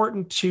 it's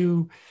important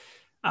to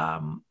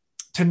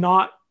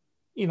not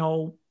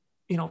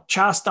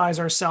chastise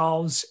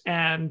ourselves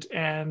and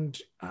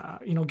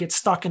get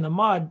stuck in the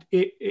mud.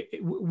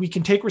 We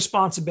can take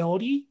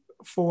responsibility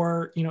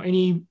for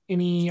any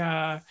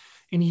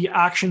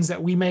actions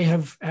that we may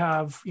have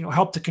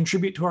helped to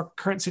contribute to our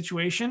current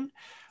situation,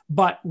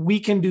 but we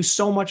can do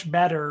so much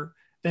better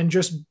than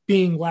just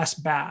being less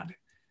bad.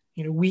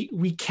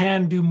 We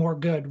can do more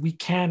good. We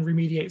can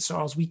remediate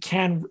soils. We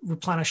can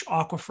replenish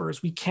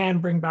aquifers. We can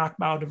bring back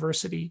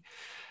biodiversity.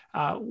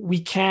 We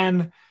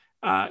can,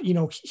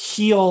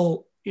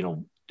 heal,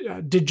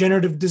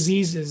 degenerative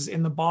diseases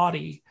in the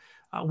body.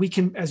 We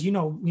can, as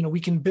we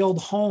can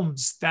build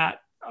homes that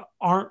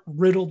aren't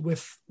riddled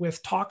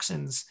with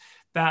toxins,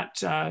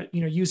 that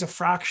use a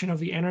fraction of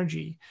the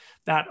energy,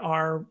 that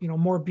are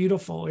more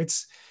beautiful.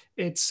 It's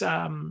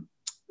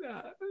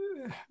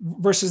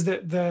versus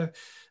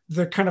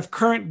the kind of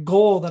current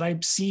goal that I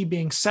see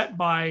being set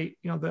by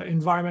the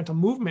environmental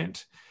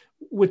movement,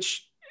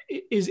 which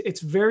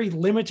it's very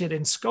limited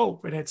in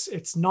scope, and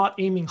it's not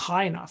aiming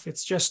high enough.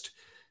 It's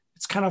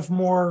kind of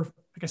more,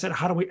 like I said,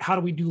 how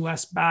do we do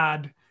less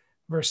bad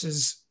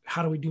versus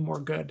how do we do more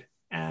good?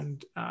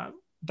 And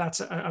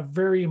that's a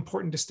very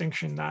important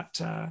distinction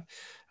that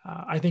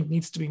I think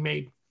needs to be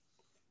made.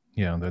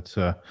 Yeah, that's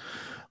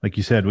like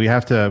you said, we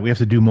have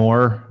to do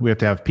more. We have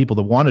to have people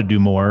that want to do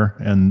more,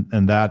 and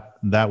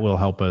that will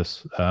help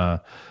us,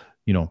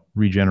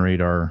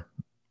 regenerate our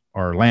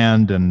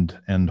land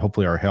and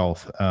hopefully our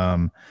health.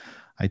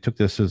 I took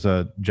this as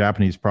a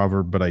Japanese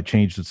proverb, but I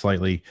changed it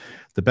slightly.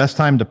 The best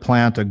time to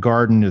plant a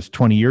garden is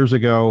 20 years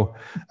ago.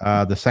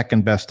 The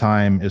second best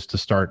time is to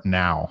start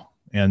now.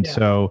 And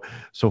so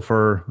it's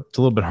a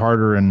little bit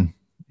harder in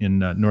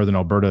northern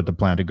Alberta to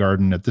plant a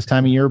garden at this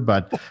time of year,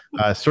 but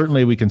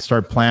certainly we can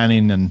start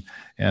planning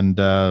and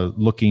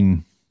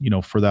looking,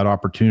 for that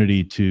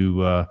opportunity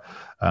to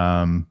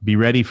be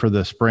ready for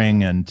the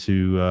spring and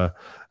to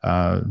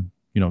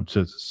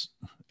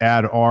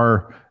add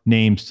our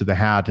names to the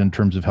hat in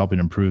terms of helping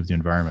improve the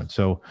environment.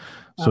 So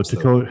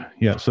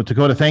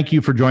Dakota, thank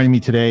you for joining me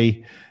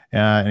today.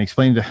 And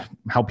explain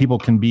how people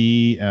can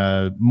be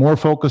more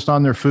focused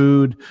on their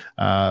food,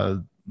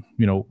 how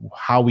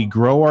we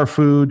grow our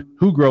food,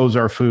 who grows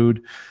our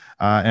food,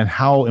 and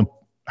how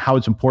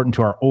it's important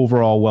to our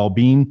overall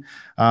well-being.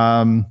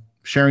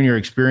 Sharing your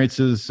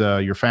experiences,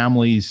 your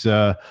family's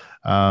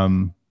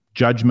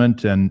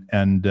judgment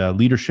and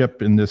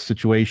leadership in this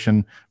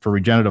situation for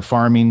regenerative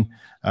farming.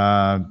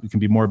 It can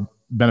be more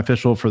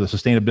beneficial for the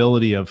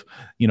sustainability of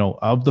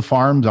the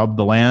farms, of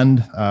the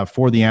land,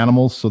 for the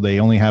animals, so they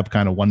only have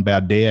kind of one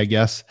bad day, I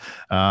guess.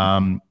 At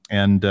the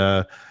end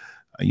of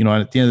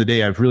the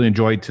day, I've really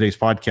enjoyed today's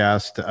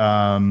podcast.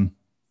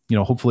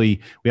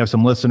 Hopefully we have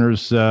some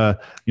listeners,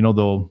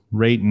 they'll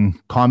rate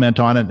and comment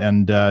on it,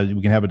 and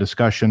we can have a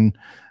discussion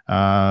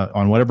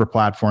on whatever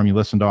platform you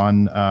listened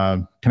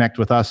on. Connect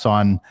with us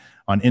on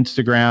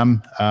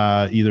Instagram,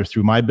 either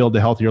through My Build a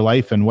Healthier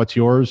Life. And what's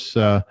yours?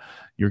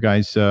 Your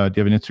guys, do you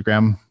have an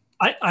Instagram?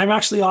 I'm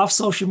actually off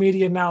social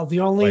media now.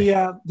 The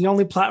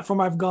only platform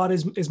I've got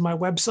is my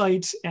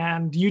website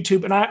and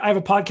YouTube, and I have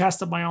a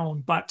podcast of my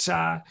own. But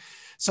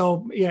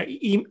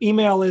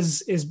email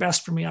is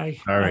best for me. All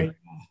right.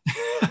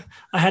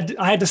 I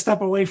had to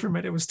step away from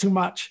it. It was too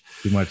much.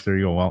 There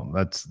you go. Well,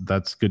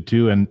 that's good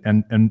too. And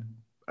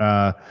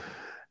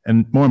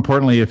more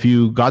importantly, if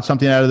you got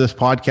something out of this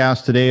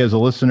podcast today as a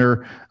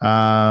listener,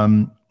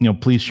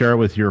 please share it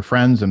with your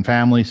friends and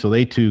family so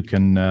they too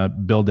can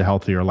build a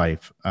healthier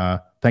life.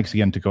 Thanks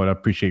again, Dakota.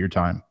 Appreciate your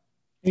time.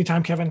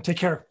 Anytime, Kevin. Take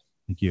care.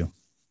 Thank you.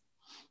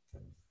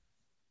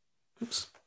 Oops.